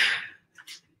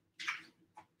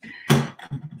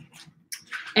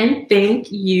 And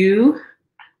thank you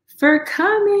for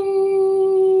coming.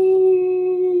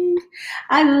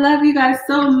 I love you guys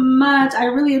so much. I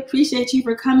really appreciate you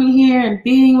for coming here and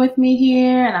being with me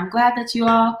here. And I'm glad that you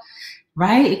all,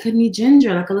 right? It could need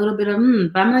ginger, like a little bit of,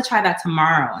 but I'm gonna try that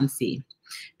tomorrow and see.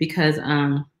 Because,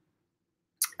 oh,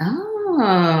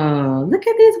 look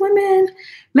at these women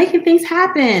making things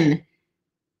happen.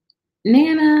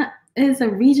 Nana is a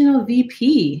regional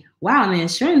VP. Wow, in the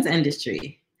insurance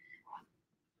industry.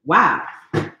 Wow.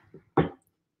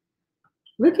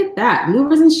 Look at that.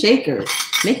 Movers and shakers,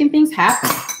 making things happen.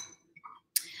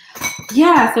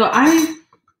 Yeah, so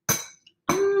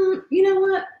you know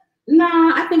what?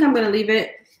 Nah, I think I'm going to leave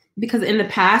it because in the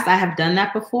past I have done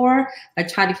that before. I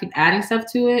tried to keep adding stuff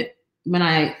to it when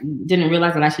I didn't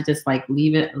realize that I should just like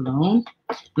leave it alone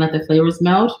and let the flavors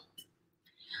meld.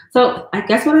 So I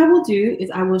guess what I will do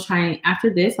is I will try, after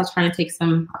this, I'll try and take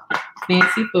some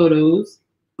fancy photos.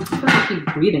 I keep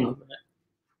breathing over it.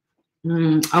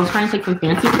 I'll try and take some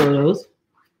fancy photos.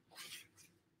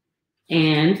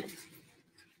 And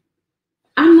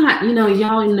I'm not, you know,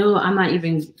 y'all know I'm not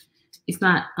even, it's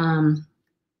not, I'm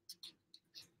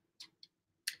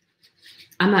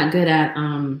not good at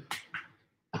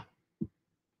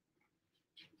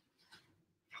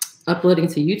uploading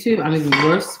to YouTube. I'm even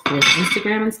worse with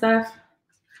Instagram and stuff.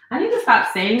 I need to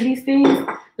stop saying these things.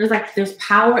 There's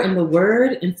power in the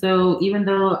word. And so even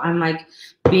though I'm like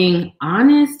being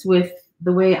honest with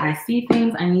the way I see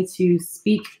things, I need to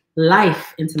speak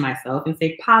life into myself and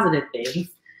say positive things.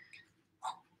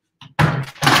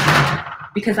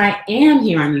 Because I am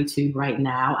here on YouTube right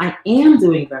now. I am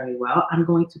doing very well. I'm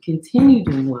going to continue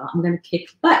doing well. I'm going to kick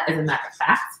butt, as a matter of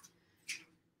fact.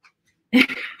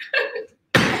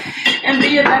 And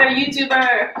be a better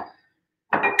YouTuber.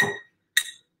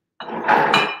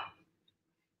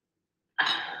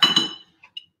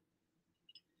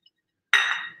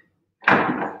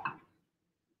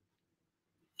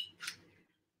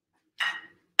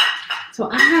 So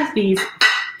I have these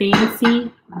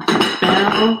fancy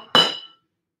bell,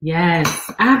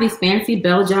 yes, I have these fancy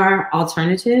bell jar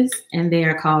alternatives, and they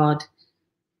are called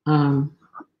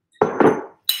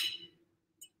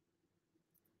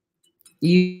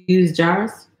used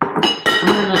jars. I'm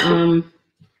gonna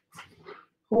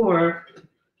pour,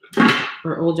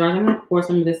 for old jars, I'm gonna pour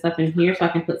some of this stuff in here so I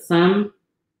can put some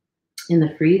in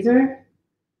the freezer.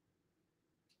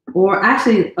 Or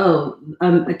actually,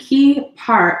 a key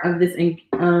part of this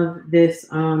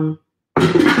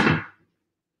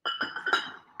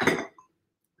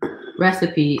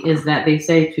recipe is that they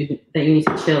say that you need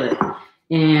to chill it,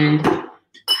 and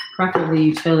preferably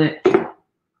you chill it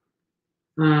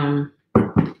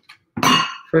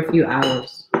for a few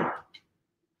hours.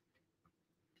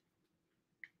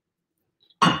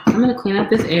 I'm gonna clean up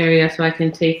this area so I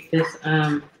can take this.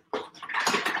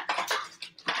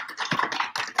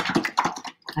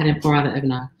 I didn't pour out the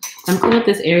eggnog. I'm cleaning up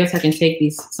this area so I can take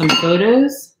some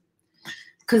photos.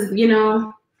 Because, you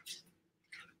know,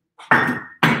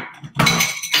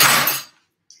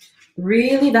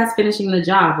 really that's finishing the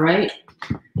job, right?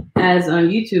 As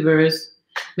YouTubers,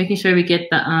 making sure we get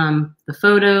the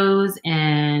photos,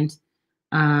 and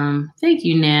thank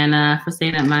you, Nana, for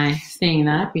saying that.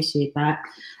 I appreciate that.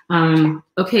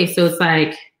 Okay, so it's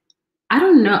like, I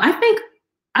don't know.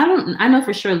 I know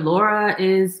for sure Laura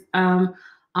is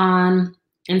on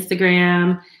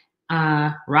Instagram.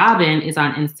 Robin is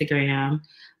on Instagram.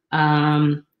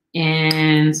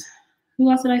 And who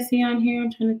else did I see on here?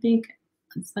 I'm trying to think.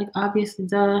 It's like obviously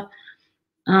duh.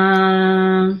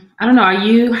 I don't know. Are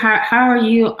you? How are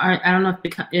you? I don't know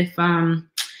if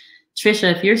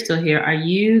Trisha, if you're still here, are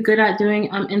you good at doing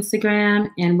Instagram?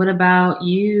 And what about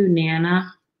you,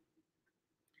 Nana?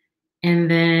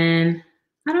 And then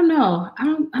I don't know. I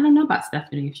don't know about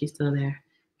Stephanie, if she's still there.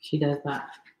 She does that.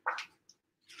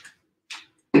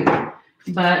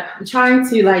 But I'm trying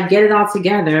to like get it all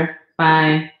together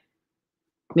by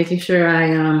making sure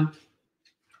I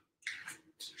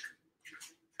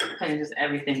kind of just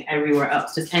everything everywhere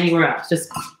else, just anywhere else,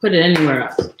 just put it anywhere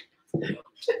else.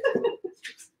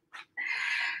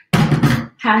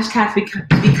 Hashtag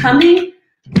becoming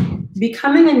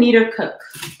a neater cook.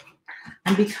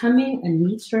 I'm becoming a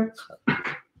neater cook.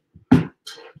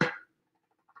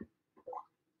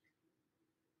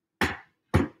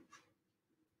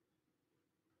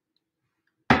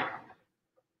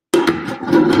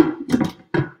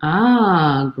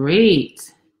 Ah,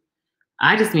 great.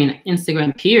 I just mean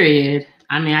Instagram, period.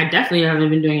 I mean, I definitely haven't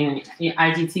been doing any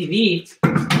IGTV.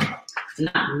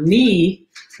 Not me.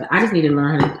 But I just need to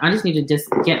learn. I just need to just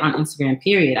get on Instagram,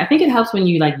 period. I think it helps when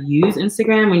you like use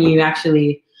Instagram, when you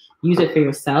actually use it for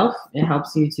yourself. It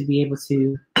helps you to be able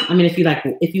to, I mean, if you like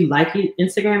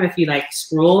Instagram, if you like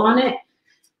scroll on it.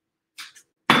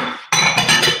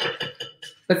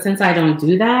 But since I don't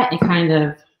do that, it kind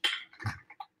of,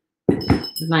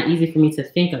 it's not easy for me to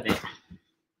think of it.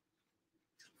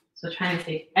 So trying to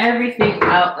take everything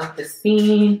out of the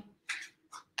scene.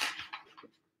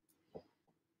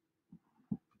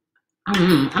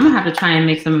 I'm gonna have to try and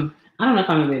make some, I don't know if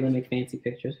I'm gonna be able to make fancy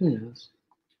pictures, who knows?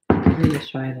 Let me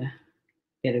just try to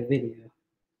get a video,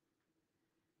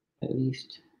 at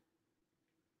least.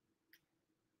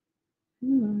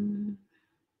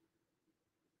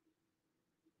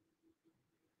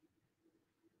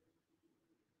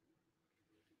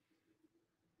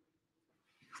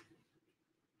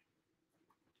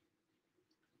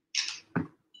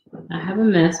 I have a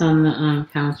mess on the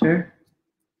counter.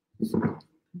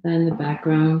 Then in the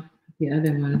background, the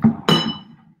other one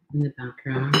in the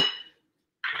background.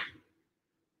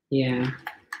 Yeah.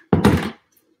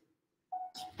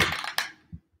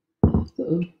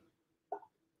 Uh-oh.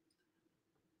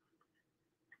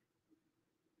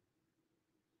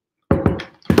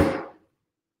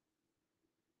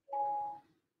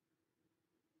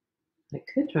 I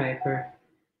could try it for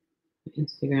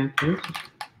Instagram page.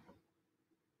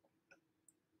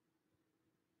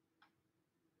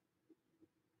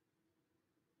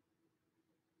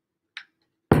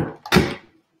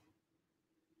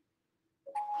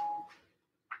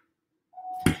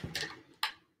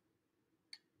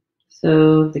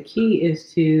 So the key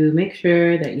is to make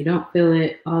sure that you don't fill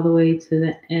it all the way to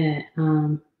the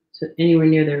end, to anywhere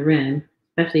near the rim,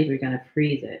 especially if you're gonna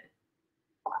freeze it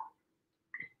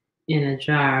in a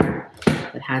jar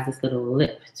that has this little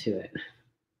lip to it.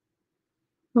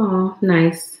 Oh,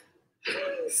 nice.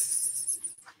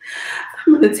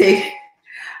 I'm gonna take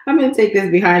this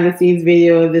behind the scenes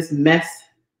video of this mess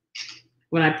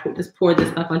when I just poured this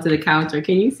stuff onto the counter.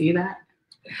 Can you see that?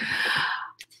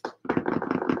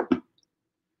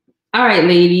 All right,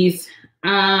 ladies.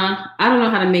 I don't know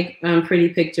how to make pretty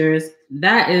pictures.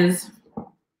 That is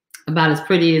about as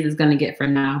pretty as it's gonna get for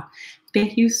now.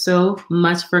 Thank you so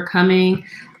much for coming.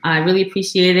 I really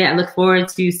appreciate it. I look forward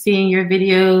to seeing your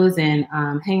videos and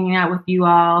hanging out with you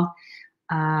all.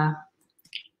 I'll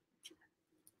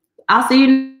see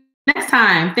you next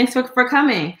time. Thanks for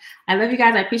coming. I love you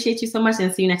guys. I appreciate you so much,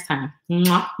 and see you next time.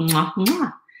 Mwah, mwah,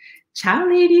 mwah. Ciao,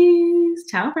 ladies.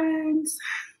 Ciao, friends.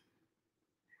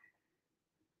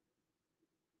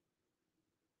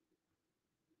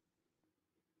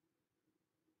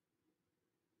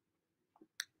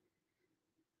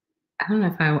 I don't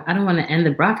know if I don't want to end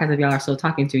the broadcast if y'all are still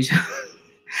talking to each other.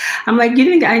 I'm like,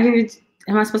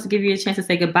 am I supposed to give you a chance to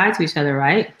say goodbye to each other,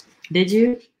 right? Did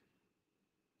you?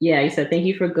 Yeah, you said, thank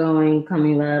you for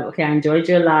coming, love. Okay, I enjoyed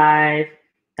your live.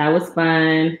 That was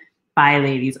fun. Bye,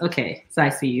 ladies. Okay, so I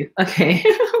see you. Okay,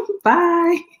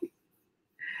 bye.